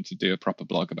any time to do a proper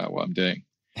blog about what I'm doing,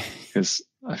 because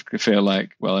I feel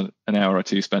like, well, an hour or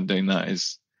two spent doing that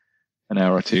is an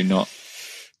hour or two not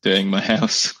doing my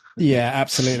house. Yeah,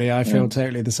 absolutely. I feel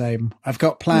totally the same. I've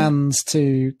got plans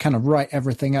to kind of write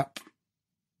everything up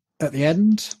at the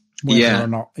end, whether or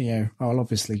not, I'll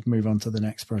obviously move on to the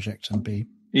next project and be.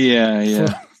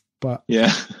 Yeah. But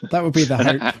that would be the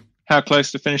hope. How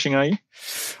close to finishing are you?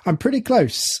 I'm pretty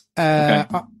close. Okay.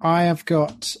 I have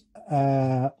got,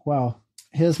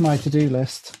 here's my to-do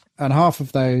list. And half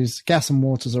of those, gas and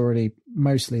water's already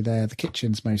mostly there. The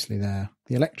kitchen's mostly there.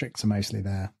 The electrics are mostly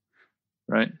there.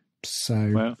 Right.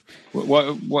 So.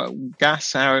 Well, what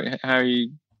gas? How have you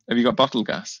got bottled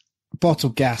gas?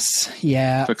 Bottled gas,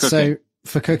 yeah. For cooking? So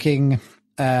for cooking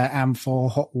and for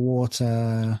hot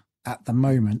water at the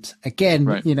moment. Again,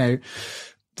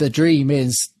 the dream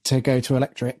is to go to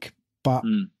electric, but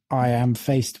I am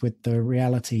faced with the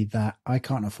reality that I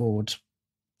can't afford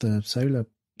the solar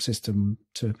system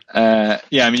to.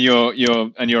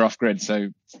 You're off grid, so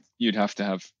you'd have to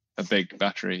have a big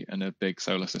battery and a big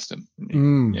solar system.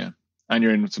 Yeah, and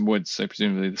you're in some woods, so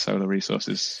presumably the solar resource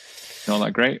is not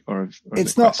that great, or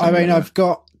it's not. I mean, I've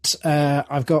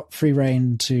got free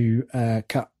reign to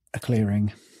cut a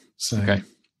clearing, so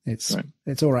it's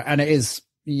all right, and it is.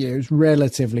 It's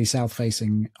relatively south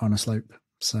facing on a slope.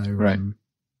 So,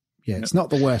 it's not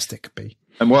the worst it could be.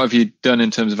 And what have you done in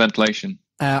terms of ventilation?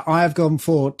 I have gone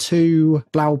for 2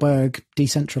 Blauberg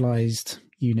decentralized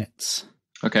units.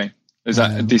 Okay. Is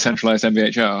that a decentralized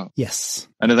MVHR? Yes.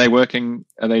 And are they working?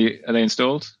 Are they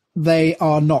installed? They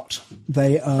are not.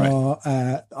 They are.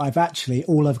 Right. I've actually,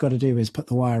 all I've got to do is put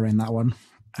the wire in that one,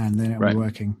 and then it'll be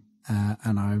working.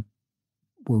 And I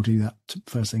will do that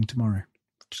first thing tomorrow.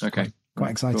 Okay.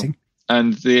 Quite exciting. Cool.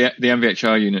 And the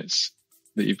MVHR units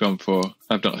that you've gone for,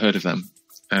 I've not heard of them.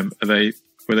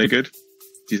 Were they good?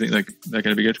 Do you think they're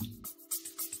going to be good?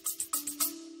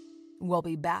 We'll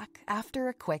be back after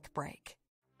a quick break.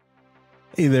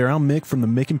 Hey there, I'm Mick from the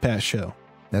Mick and Pat Show.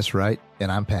 That's right,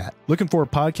 and I'm Pat. Looking for a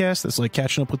podcast that's like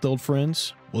catching up with old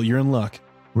friends? Well, you're in luck.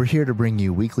 We're here to bring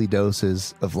you weekly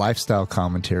doses of lifestyle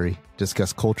commentary,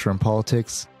 discuss culture and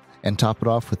politics, and top it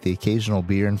off with the occasional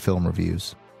beer and film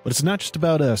reviews. But it's not just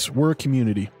about us, we're a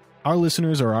community. Our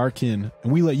listeners are our kin,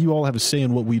 and we let you all have a say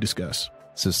in what we discuss.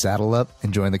 So saddle up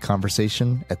and join the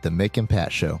conversation at the Mick and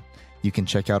Pat Show. You can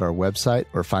check out our website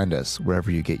or find us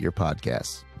wherever you get your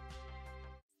podcasts.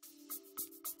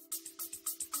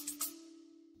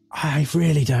 I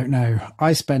really don't know.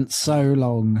 I spent so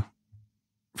long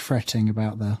fretting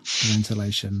about the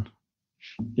ventilation.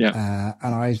 Yeah.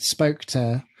 And I spoke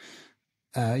to,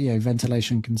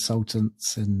 ventilation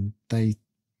consultants, and they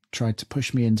tried to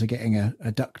push me into getting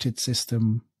a ducted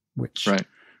system, which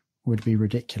would be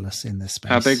ridiculous in this space.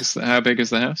 How big is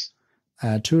the house?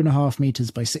 2.5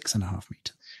 meters by 6.5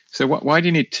 meters. So why do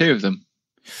you need two of them?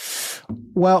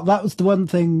 Well, that was the one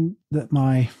thing that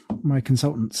my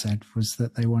consultant said, was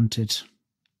that they wanted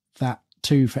that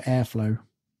too for airflow.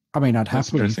 I mean, I'd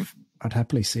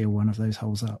happily seal one of those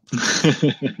holes up.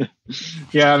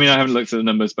 Yeah, I mean, I haven't looked at the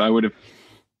numbers, but I would have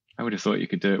thought you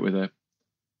could do it with a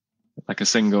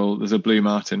single. There's a Blue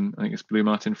Martin. I think it's Blue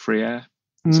Martin Free Air.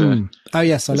 Oh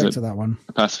yes, I looked at that one.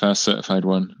 A Pass certified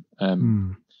one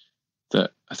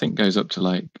that I think goes up to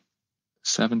like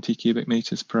 70 cubic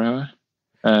meters per hour.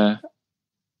 Per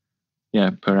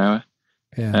hour.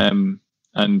 Yeah.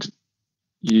 And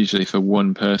usually for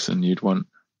one person, you'd want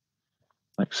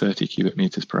like 30 cubic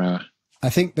meters per hour. I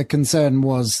think the concern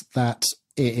was that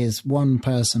it is one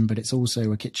person, but it's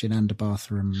also a kitchen and a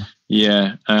bathroom.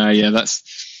 Yeah.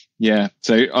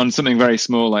 So on something very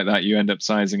small like that, you end up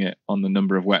sizing it on the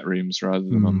number of wet rooms rather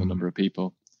than on the number of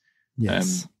people.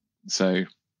 Yes. That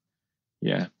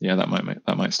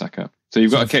might stack up. So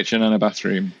you've got a kitchen and a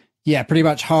bathroom. Yeah, pretty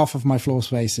much half of my floor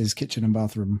space is kitchen and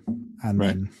bathroom, and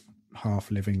then half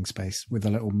living space with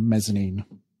a little mezzanine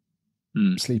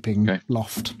sleeping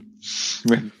loft.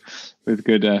 With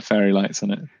good fairy lights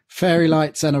on it. Fairy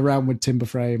lights and a roundwood timber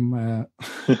frame.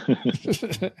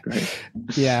 Great.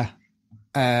 Yeah.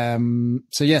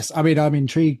 So yes, I mean, I'm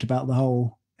intrigued about the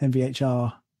whole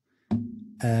MVHR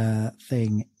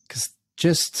thing, because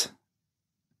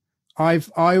I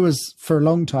was for a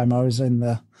long time, I was in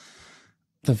the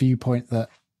viewpoint that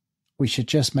we should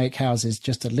just make houses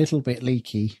just a little bit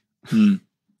leaky, and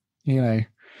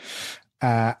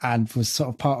was sort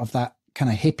of part of that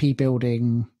kind of hippie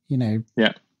building,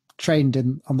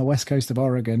 trained on the west coast of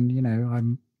Oregon.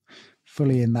 I'm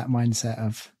fully in that mindset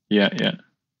of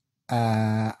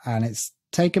and it's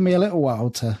taken me a little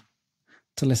while to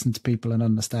listen to people and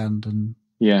understand. And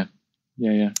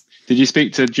did you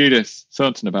speak to Judith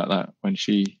Thornton about that when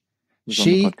she was on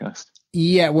the podcast?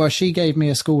 Yeah, well, she gave me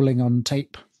a schooling on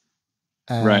tape.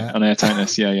 On air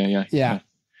tightness. Yeah.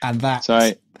 And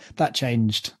that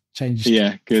changed good.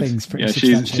 Things pretty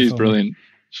substantially. She's brilliant.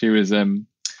 She was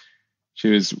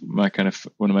my kind of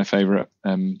one of my favorite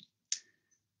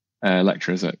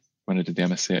lecturers when I did the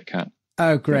MSc at CAT.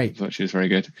 Oh, great. I thought she was very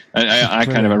good. And I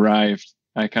kind of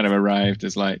arrived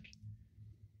as like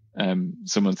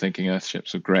someone thinking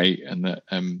earthships were great, and that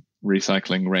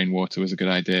recycling rainwater was a good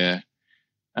idea,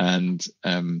 and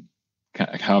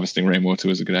harvesting rainwater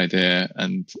was a good idea.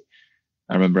 And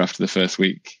I remember after the first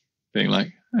week being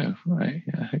like, oh, right,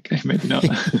 yeah, okay, maybe not.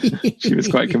 She was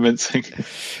quite convincing.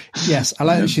 Yes, I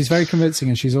like that. She's very convincing,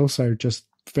 and she's also just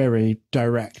very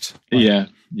direct. Like,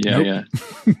 nope.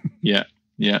 yeah,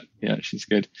 she's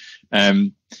good.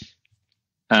 And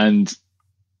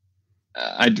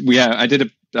I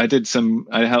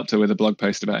helped her with a blog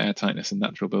post about air tightness and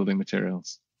natural building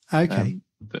materials. Okay.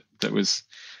 That was,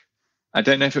 I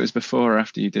don't know if it was before or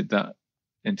after you did that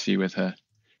interview with her,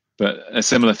 but a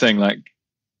similar thing, like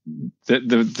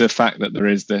the fact that there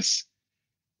is this,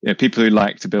 people who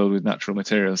like to build with natural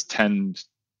materials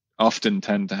often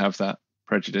tend to have that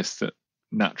prejudice that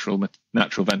natural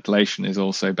ventilation is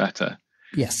also better.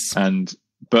 Yes.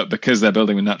 But because they're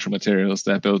building with natural materials,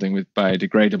 they're building with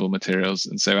biodegradable materials,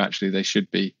 and so actually they should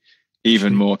be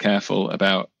even more careful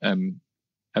about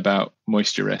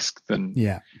moisture risk and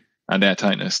air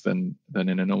tightness than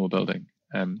in a normal building.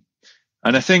 And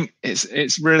I think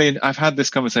it's really, I've had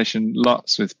this conversation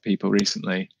lots with people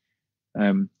recently.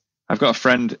 I've got a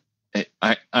friend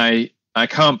I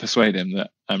can't persuade him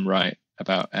that I'm right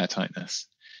about air tightness.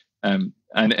 And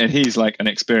he's like an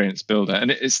experienced builder,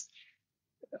 and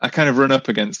I kind of run up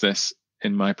against this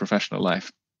in my professional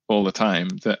life all the time,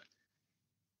 that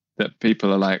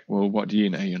people are like, well, what do you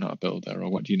know? You're not a builder, or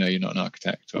what do you know? You're not an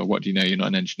architect, or what do you know? You're not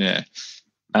an engineer.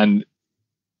 And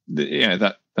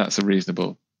that's a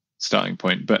reasonable starting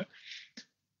point. But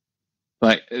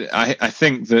like, I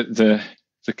think that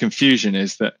the confusion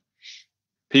is that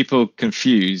people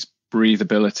confuse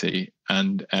breathability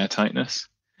and air tightness.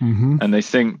 Mm-hmm. And they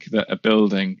think that a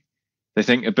building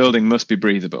must be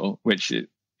breathable, which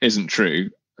isn't true.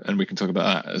 And we can talk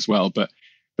about that as well. But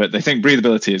they think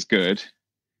breathability is good.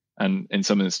 And in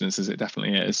some instances, it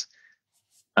definitely is.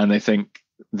 And they think,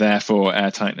 therefore,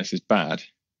 air tightness is bad.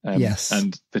 Yes.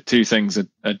 And the two things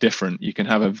are different. You can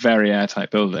have a very airtight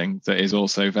building that is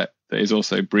also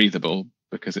breathable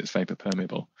because it's vapor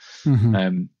permeable.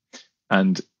 Mm-hmm.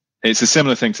 And it's a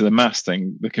similar thing to the mass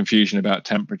thing, the confusion about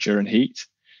temperature and heat.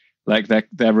 Like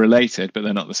they're related, but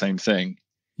they're not the same thing.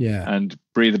 Yeah. And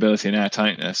breathability and air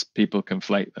tightness, people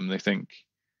conflate them. They think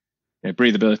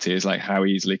breathability is like how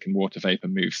easily can water vapor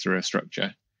move through a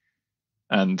structure,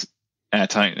 and air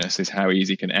tightness is how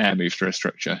easy can air move through a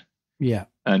structure. Yeah.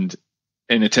 And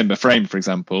in a timber frame, for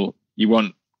example, you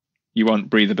want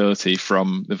breathability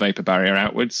from the vapor barrier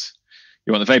outwards.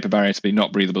 You want the vapor barrier to be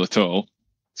not breathable at all,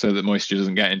 so that moisture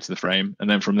doesn't get into the frame. And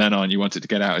then from then on, you want it to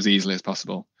get out as easily as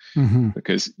possible, mm-hmm.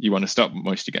 because you want to stop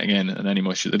moisture getting in, and any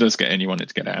moisture that does get in, you want it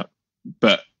to get out.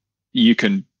 But you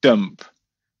can dump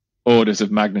orders of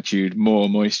magnitude more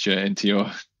moisture into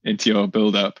your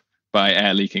build-up by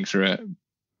air leaking through it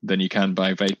than you can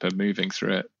by vapor moving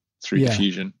through it through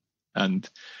diffusion. And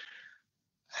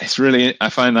it's really, I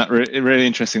find that really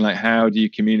interesting. Like, how do you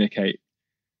communicate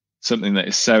something that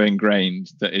is so ingrained,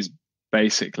 that is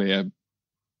basically a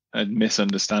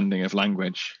misunderstanding of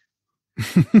language?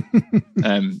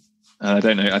 And I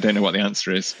don't know what the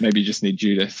answer is. Maybe you just need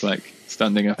Judith like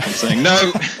standing up and saying,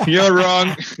 "No, you're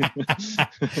wrong."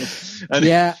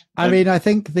 I mean, I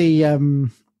think the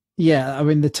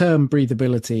term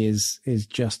breathability is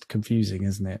just confusing,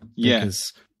 isn't it?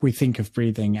 Because we think of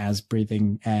breathing as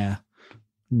breathing air,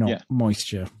 not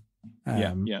moisture.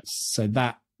 So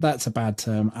that's a bad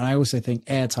term. And I also think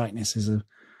air tightness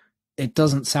it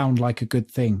doesn't sound like a good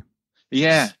thing.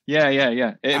 Yeah.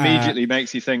 It immediately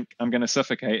makes you think, I'm going to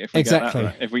suffocate if we get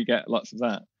that, if we get lots of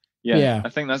that. Yeah. I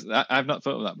think I've not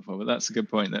thought of that before, but that's a good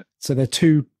point. So they're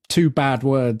two bad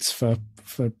words for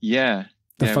the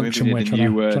function we're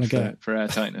trying to get for air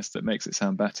tightness that makes it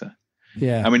sound better.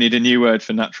 Yeah. And we need a new word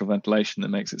for natural ventilation that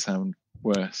makes it sound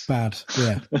worse. Bad.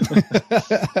 Yeah.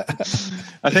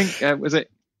 I think was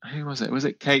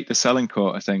it Kate the Selling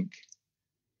Court, I think,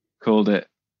 called it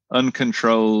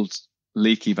uncontrolled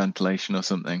leaky ventilation or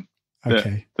something.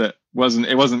 Okay. That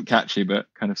wasn't catchy, but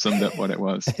kind of summed up what it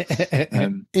was.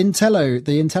 The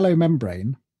Intello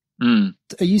membrane.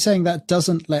 Are you saying that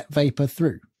doesn't let vapor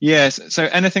through? Yes. So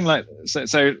anything like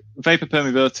so vapor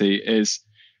permeability is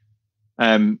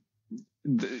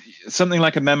something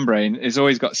like a membrane is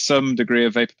always got some degree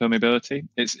of vapor permeability.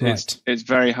 It's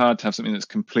very hard to have something that's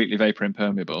completely vapor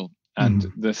impermeable.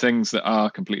 And the things that are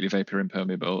completely vapor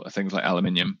impermeable are things like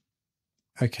aluminium.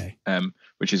 Okay.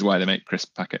 Which is why they make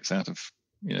crisp packets out of,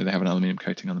 they have an aluminium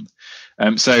coating on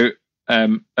them.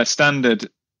 A standard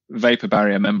vapor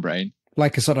barrier membrane,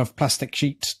 like a sort of plastic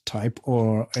sheet type,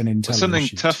 or an Intello something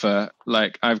sheet. tougher,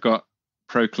 like I've got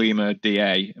Proclima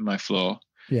DA in my floor.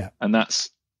 Yeah. And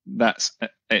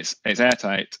it's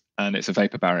airtight, and it's a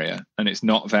vapor barrier, and it's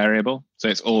not variable. So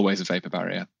it's always a vapor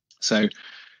barrier. So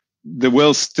there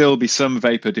will still be some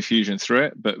vapor diffusion through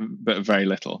it, but very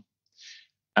little.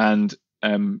 And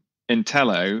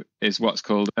Intello is what's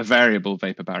called a variable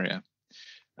vapor barrier.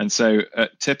 And so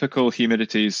at typical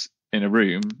humidities in a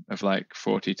room of like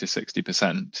 40 to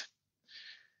 60%,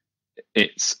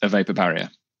 it's a vapor barrier.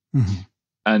 Mm-hmm.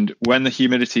 And when the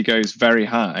humidity goes very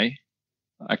high,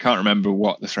 I can't remember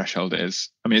what the threshold is.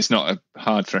 I mean, it's not a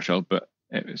hard threshold, but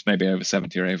it's maybe over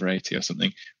 70 or over 80 or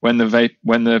something. When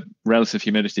the relative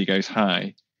humidity goes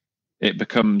high, it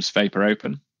becomes vapor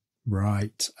open.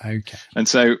 Right. Okay. And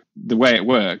so the way it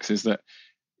works is that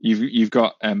you've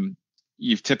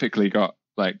typically got,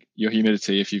 like, your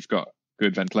humidity, if you've got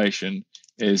good ventilation,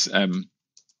 is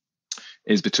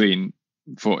between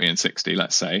 40 and 60,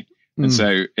 let's say. And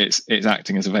so it's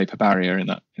acting as a vapor barrier in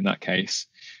that case.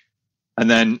 And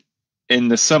then in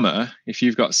the summer, if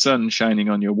you've got sun shining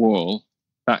on your wall,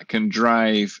 that can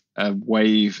drive a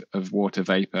wave of water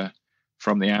vapor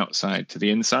from the outside to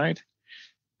the inside.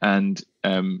 And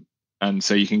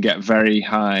so you can get very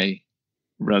high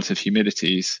relative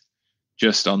humidities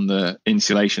just on the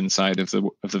insulation side of the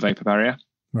vapor barrier.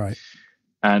 Right.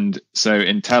 And so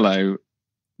in Tello,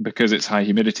 because it's high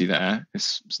humidity there,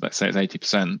 let's say it's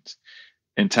 80%,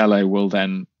 Intello will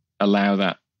then allow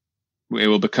that. It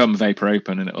will become vapor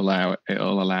open, and it'll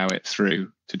allow it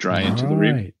through to dry into the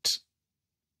room.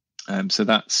 So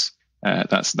that's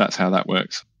how that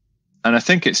works. And I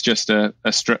think it's just a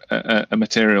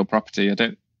material property.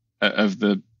 Of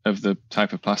the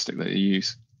type of plastic that you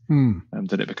use,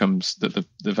 that it becomes that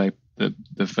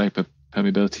the vapor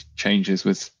permeability changes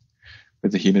with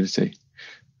the humidity.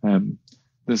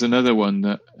 There's another one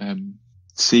that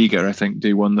Sega, I think,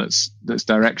 do one that's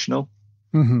directional.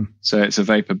 Mm-hmm. So it's a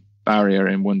vapor barrier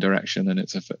in one direction, and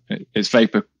it's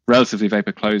relatively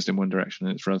vapor closed in one direction,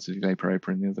 and it's relatively vapor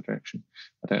open in the other direction.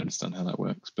 I don't understand how that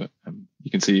works, but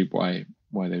you can see why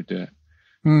they would do it.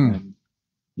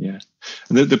 Yeah,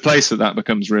 and the place that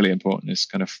becomes really important is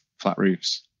kind of flat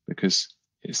roofs, because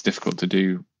it's difficult to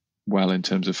do well in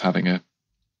terms of having a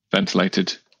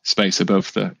ventilated space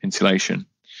above the insulation.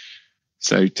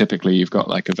 So typically you've got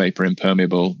like a vapor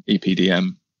impermeable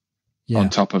EPDM on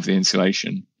top of the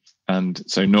insulation. And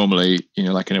so normally,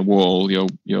 like in a wall, your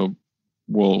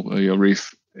wall or your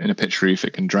roof, in a pitched roof,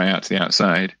 it can dry out to the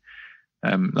outside.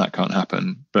 That can't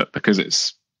happen. But because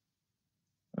it's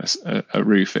a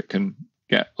roof, it can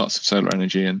get lots of solar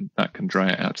energy, and that can dry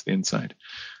it out to the inside.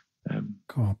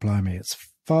 God, blimey, it's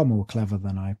far more clever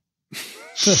than I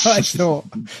thought.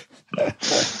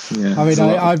 I mean,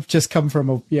 I've just come from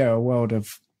a world of,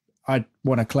 I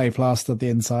want to clay plaster the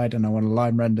inside and I want to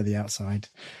lime render the outside.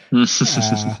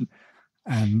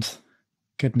 And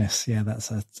goodness,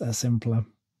 that's a simpler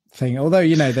thing. Although,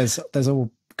 there's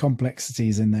all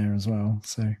complexities in there as well.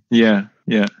 So yeah.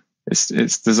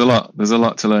 There's a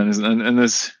lot to learn, isn't it? And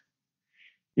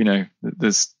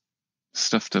there's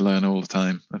stuff to learn all the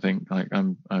time. I think like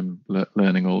I'm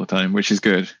learning all the time, which is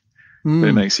good. But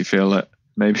it makes you feel that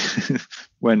maybe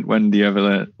when do you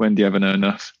ever know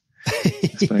enough? I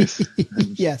suppose.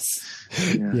 Yes.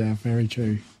 Yeah, very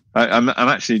true. I'm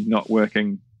actually not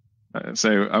working.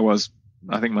 So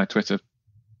I think my Twitter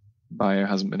bio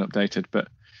hasn't been updated, but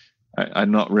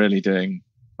I'm not really doing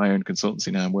my own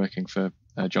consultancy now. I'm working for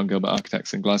John Gilbert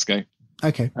Architects in Glasgow.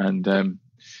 Okay. And I'm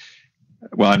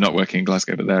not working in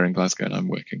Glasgow, but they're in Glasgow, and I'm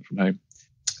working from home.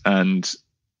 And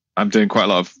I'm doing quite a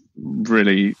lot of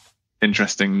really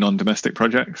interesting non-domestic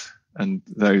projects, and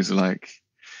those are like,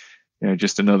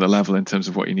 just another level in terms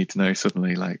of what you need to know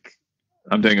suddenly. Like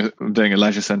I'm doing a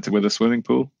leisure centre with a swimming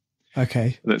pool.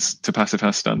 Okay. That's to Passive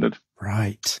House standard.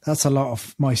 Right. That's a lot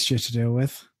of moisture to deal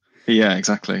with. Yeah,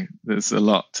 exactly. There's a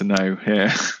lot to know here.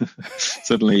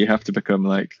 Suddenly you have to become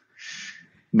like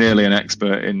nearly an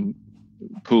expert in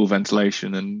pool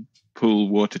ventilation and pool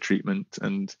water treatment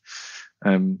and,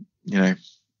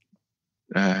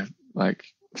 like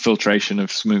filtration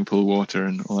of swimming pool water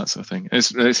and all that sort of thing.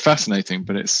 It's fascinating,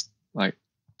 but it's like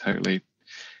totally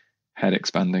head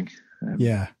expanding.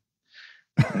 Like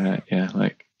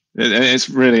it's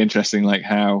really interesting, like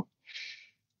how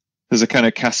there's a kind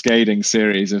of cascading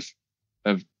series of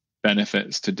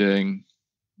benefits to doing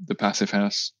the Passive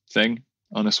House thing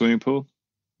on a swimming pool,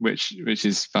 which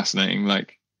is fascinating.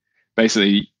 Like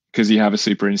basically, because you have a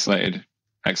super insulated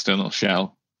external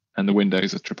shell and the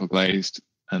windows are triple glazed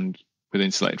and with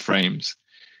insulated frames,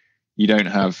 you don't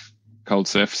have cold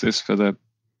surfaces for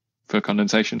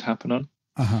condensation to happen on.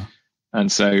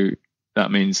 And so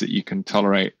that means that you can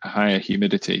tolerate a higher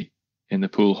humidity in the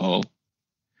pool hall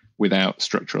without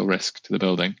structural risk to the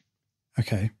building.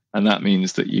 Okay. And that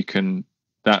means that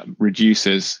that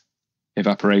reduces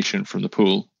evaporation from the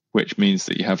pool, which means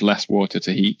that you have less water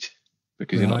to heat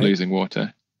because you're not losing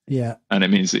water. Yeah. And it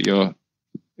means that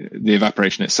the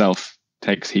evaporation itself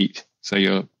takes heat. So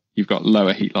you've got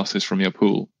lower heat losses from your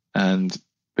pool. And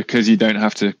because you don't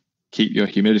have to keep your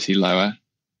humidity lower,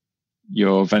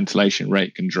 your ventilation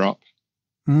rate can drop.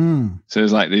 So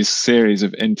there's like these series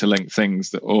of interlinked things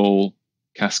that all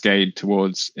cascade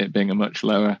towards it being a much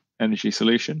lower energy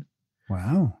solution.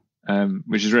 Wow.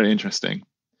 Which is really interesting.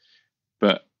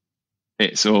 But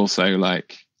it's also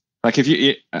like if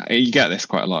you get this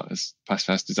quite a lot as Passive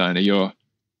House designer, you're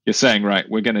saying, right,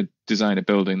 we're going to design a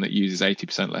building that uses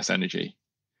 80% less energy.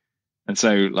 And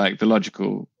so like the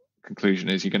logical conclusion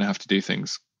is you're going to have to do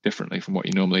things differently from what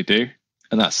you normally do.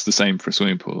 And that's the same for a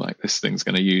swimming pool. Like this thing's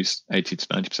going to use 80 to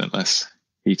 90% less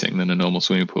heating than a normal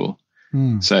swimming pool.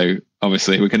 So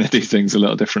obviously we're going to do things a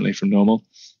little differently from normal.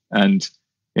 And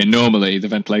normally the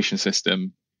ventilation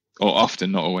system, or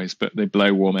often, not always, but they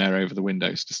blow warm air over the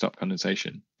windows to stop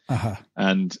condensation.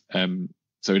 And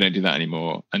so we don't do that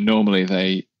anymore. And normally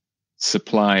they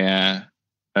supply air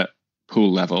at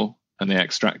pool level and they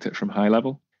extract it from high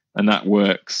level. And that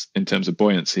works in terms of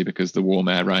buoyancy because the warm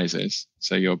air rises.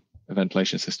 So your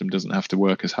ventilation system doesn't have to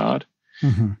work as hard.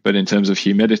 Mm-hmm. But in terms of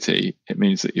humidity, it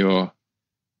means that you're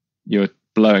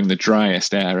blowing the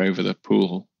driest air over the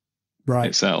pool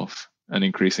itself and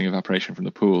increasing evaporation from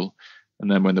the pool. And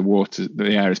then when the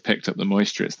air is picked up the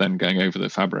moisture, it's then going over the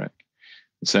fabric.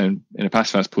 So in a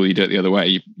passive house pool, you do it the other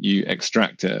way. You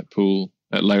extract a pool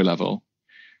at low level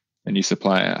and you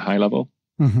supply it at high level.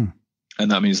 Mm-hmm.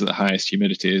 And that means that the highest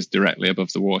humidity is directly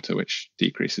above the water, which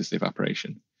decreases the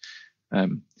evaporation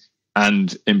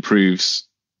and improves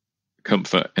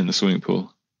comfort in the swimming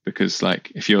pool. Because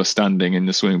like if you're standing in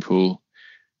the swimming pool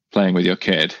playing with your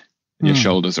kid and your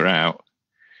shoulders are out,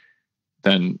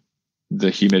 then the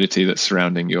humidity that's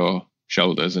surrounding your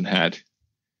shoulders and head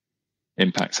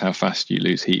impacts how fast you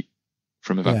lose heat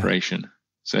from evaporation.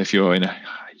 So if you're in a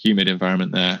humid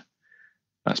environment there,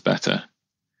 that's better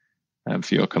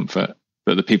for your comfort.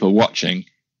 But the people watching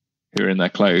who are in their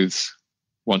clothes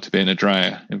want to be in a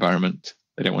drier environment.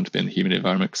 They don't want to be in the humid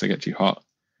environment because they get too hot.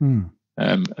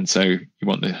 And so you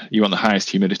want the highest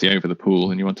humidity over the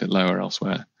pool and you want it lower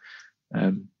elsewhere.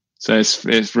 So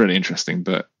it's really interesting,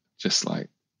 but just like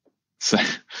so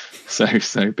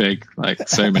big, like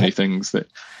so many things that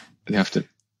you have to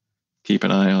keep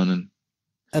an eye on. And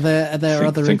are there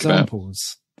other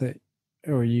examples or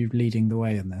are you leading the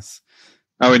way in this?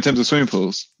 Oh, in terms of swimming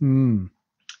pools?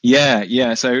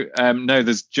 Yeah. So no,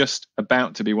 there's just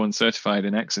about to be one certified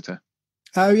in Exeter.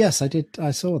 Oh yes, I did.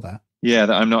 I saw that. Yeah,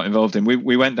 that I'm not involved in.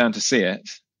 We went down to see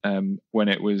it when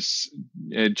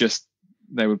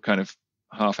they were kind of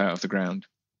half out of the ground.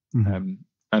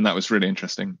 And that was really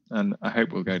interesting. And I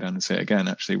hope we'll go down and see it again,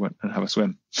 actually, and have a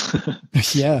swim.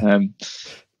 Yeah.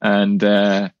 And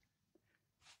then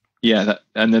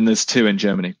there's 2 in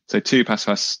Germany. So 2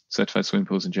 passive certified swimming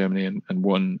pools in Germany and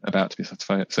 1 about to be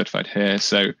certified here.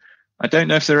 So I don't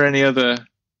know if there are any other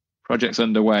projects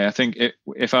underway. I think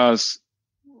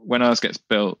when ours gets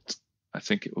built, I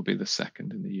think it will be the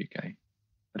second in the UK. I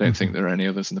don't think there are any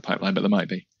others in the pipeline, but there might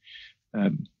be.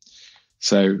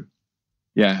 So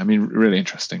yeah, I mean, really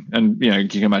interesting. And, you know, you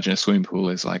can imagine a swimming pool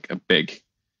is like a big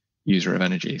user of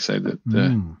energy. So the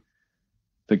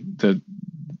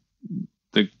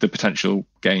potential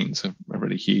gains are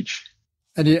really huge.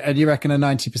 And you reckon a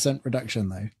 90% reduction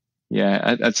though?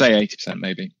 Yeah, I'd say 80%,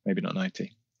 maybe not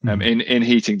 90. In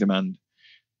heating demand.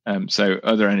 So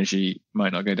other energy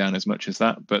might not go down as much as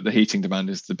that, but the heating demand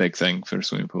is the big thing for a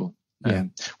swimming pool.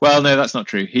 Well, no, that's not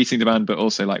true. Heating demand, but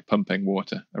also like pumping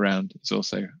water around is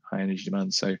also high energy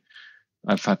demand. So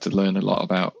I've had to learn a lot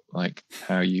about like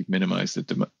how you minimize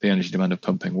the energy demand of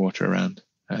pumping water around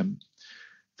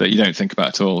that you don't think about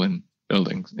at all in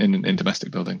buildings, in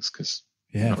domestic buildings, because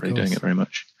you're not really doing it very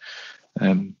much.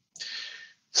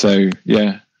 So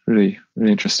yeah, really,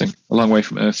 really interesting. A long way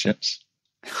from Earthships.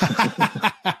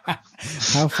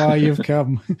 How far you've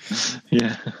come.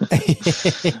 Yeah. We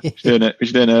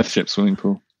should do an Earthship swimming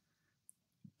pool.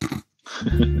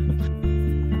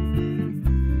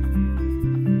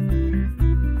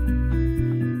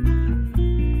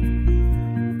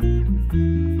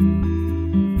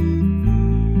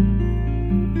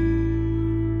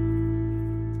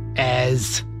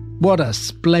 Ez, what a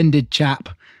splendid chap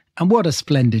and what a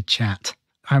splendid chat.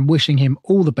 I'm wishing him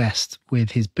all the best with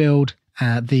his build.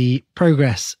 The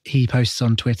progress he posts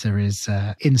on Twitter is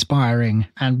inspiring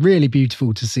and really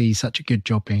beautiful to see such a good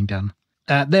job being done.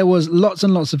 There was lots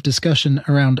and lots of discussion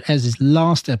around Ez's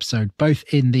last episode, both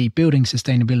in the Building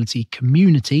Sustainability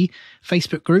Community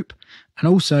Facebook group and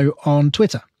also on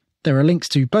Twitter. There are links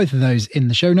to both of those in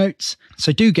the show notes,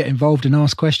 so do get involved and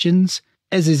ask questions.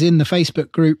 Ez is in the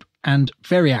Facebook group and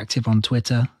very active on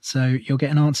Twitter, so you'll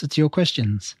get an answer to your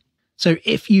questions. So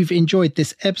if you've enjoyed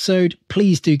this episode,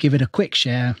 please do give it a quick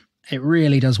share. It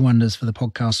really does wonders for the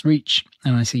podcast's reach,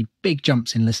 and I see big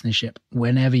jumps in listenership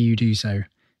whenever you do so.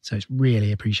 So it's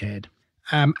really appreciated.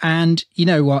 And you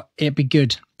know what? It'd be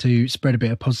good to spread a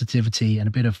bit of positivity and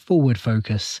a bit of forward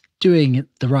focus, doing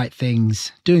the right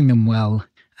things, doing them well.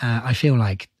 I feel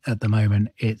like at the moment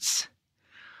it's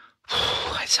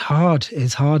hard.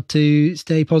 It's hard to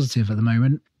stay positive at the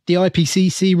moment. The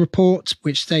IPCC report,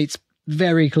 which states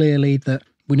very clearly that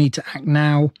we need to act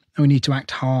now and we need to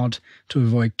act hard to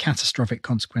avoid catastrophic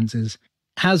consequences,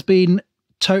 has been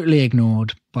totally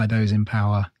ignored by those in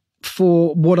power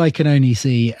for what I can only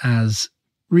see as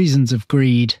reasons of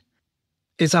greed.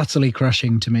 It's utterly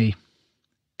crushing to me.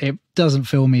 It doesn't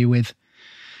fill me with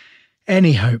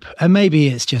any hope. And maybe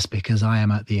it's just because I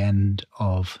am at the end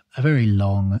of a very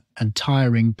long and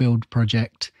tiring build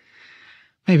project.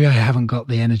 Maybe I haven't got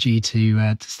the energy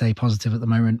to stay positive at the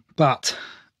moment, but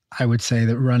I would say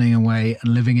that running away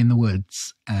and living in the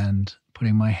woods and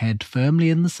putting my head firmly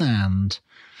in the sand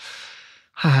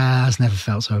has never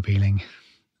felt so appealing.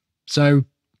 So,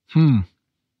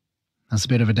 that's a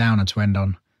bit of a downer to end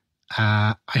on.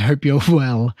 I hope you're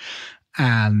well,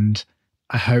 and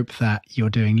I hope that you're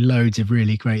doing loads of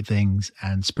really great things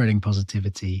and spreading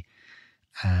positivity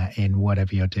in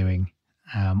whatever you're doing.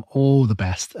 All the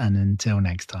best, and until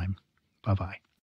next time, bye-bye.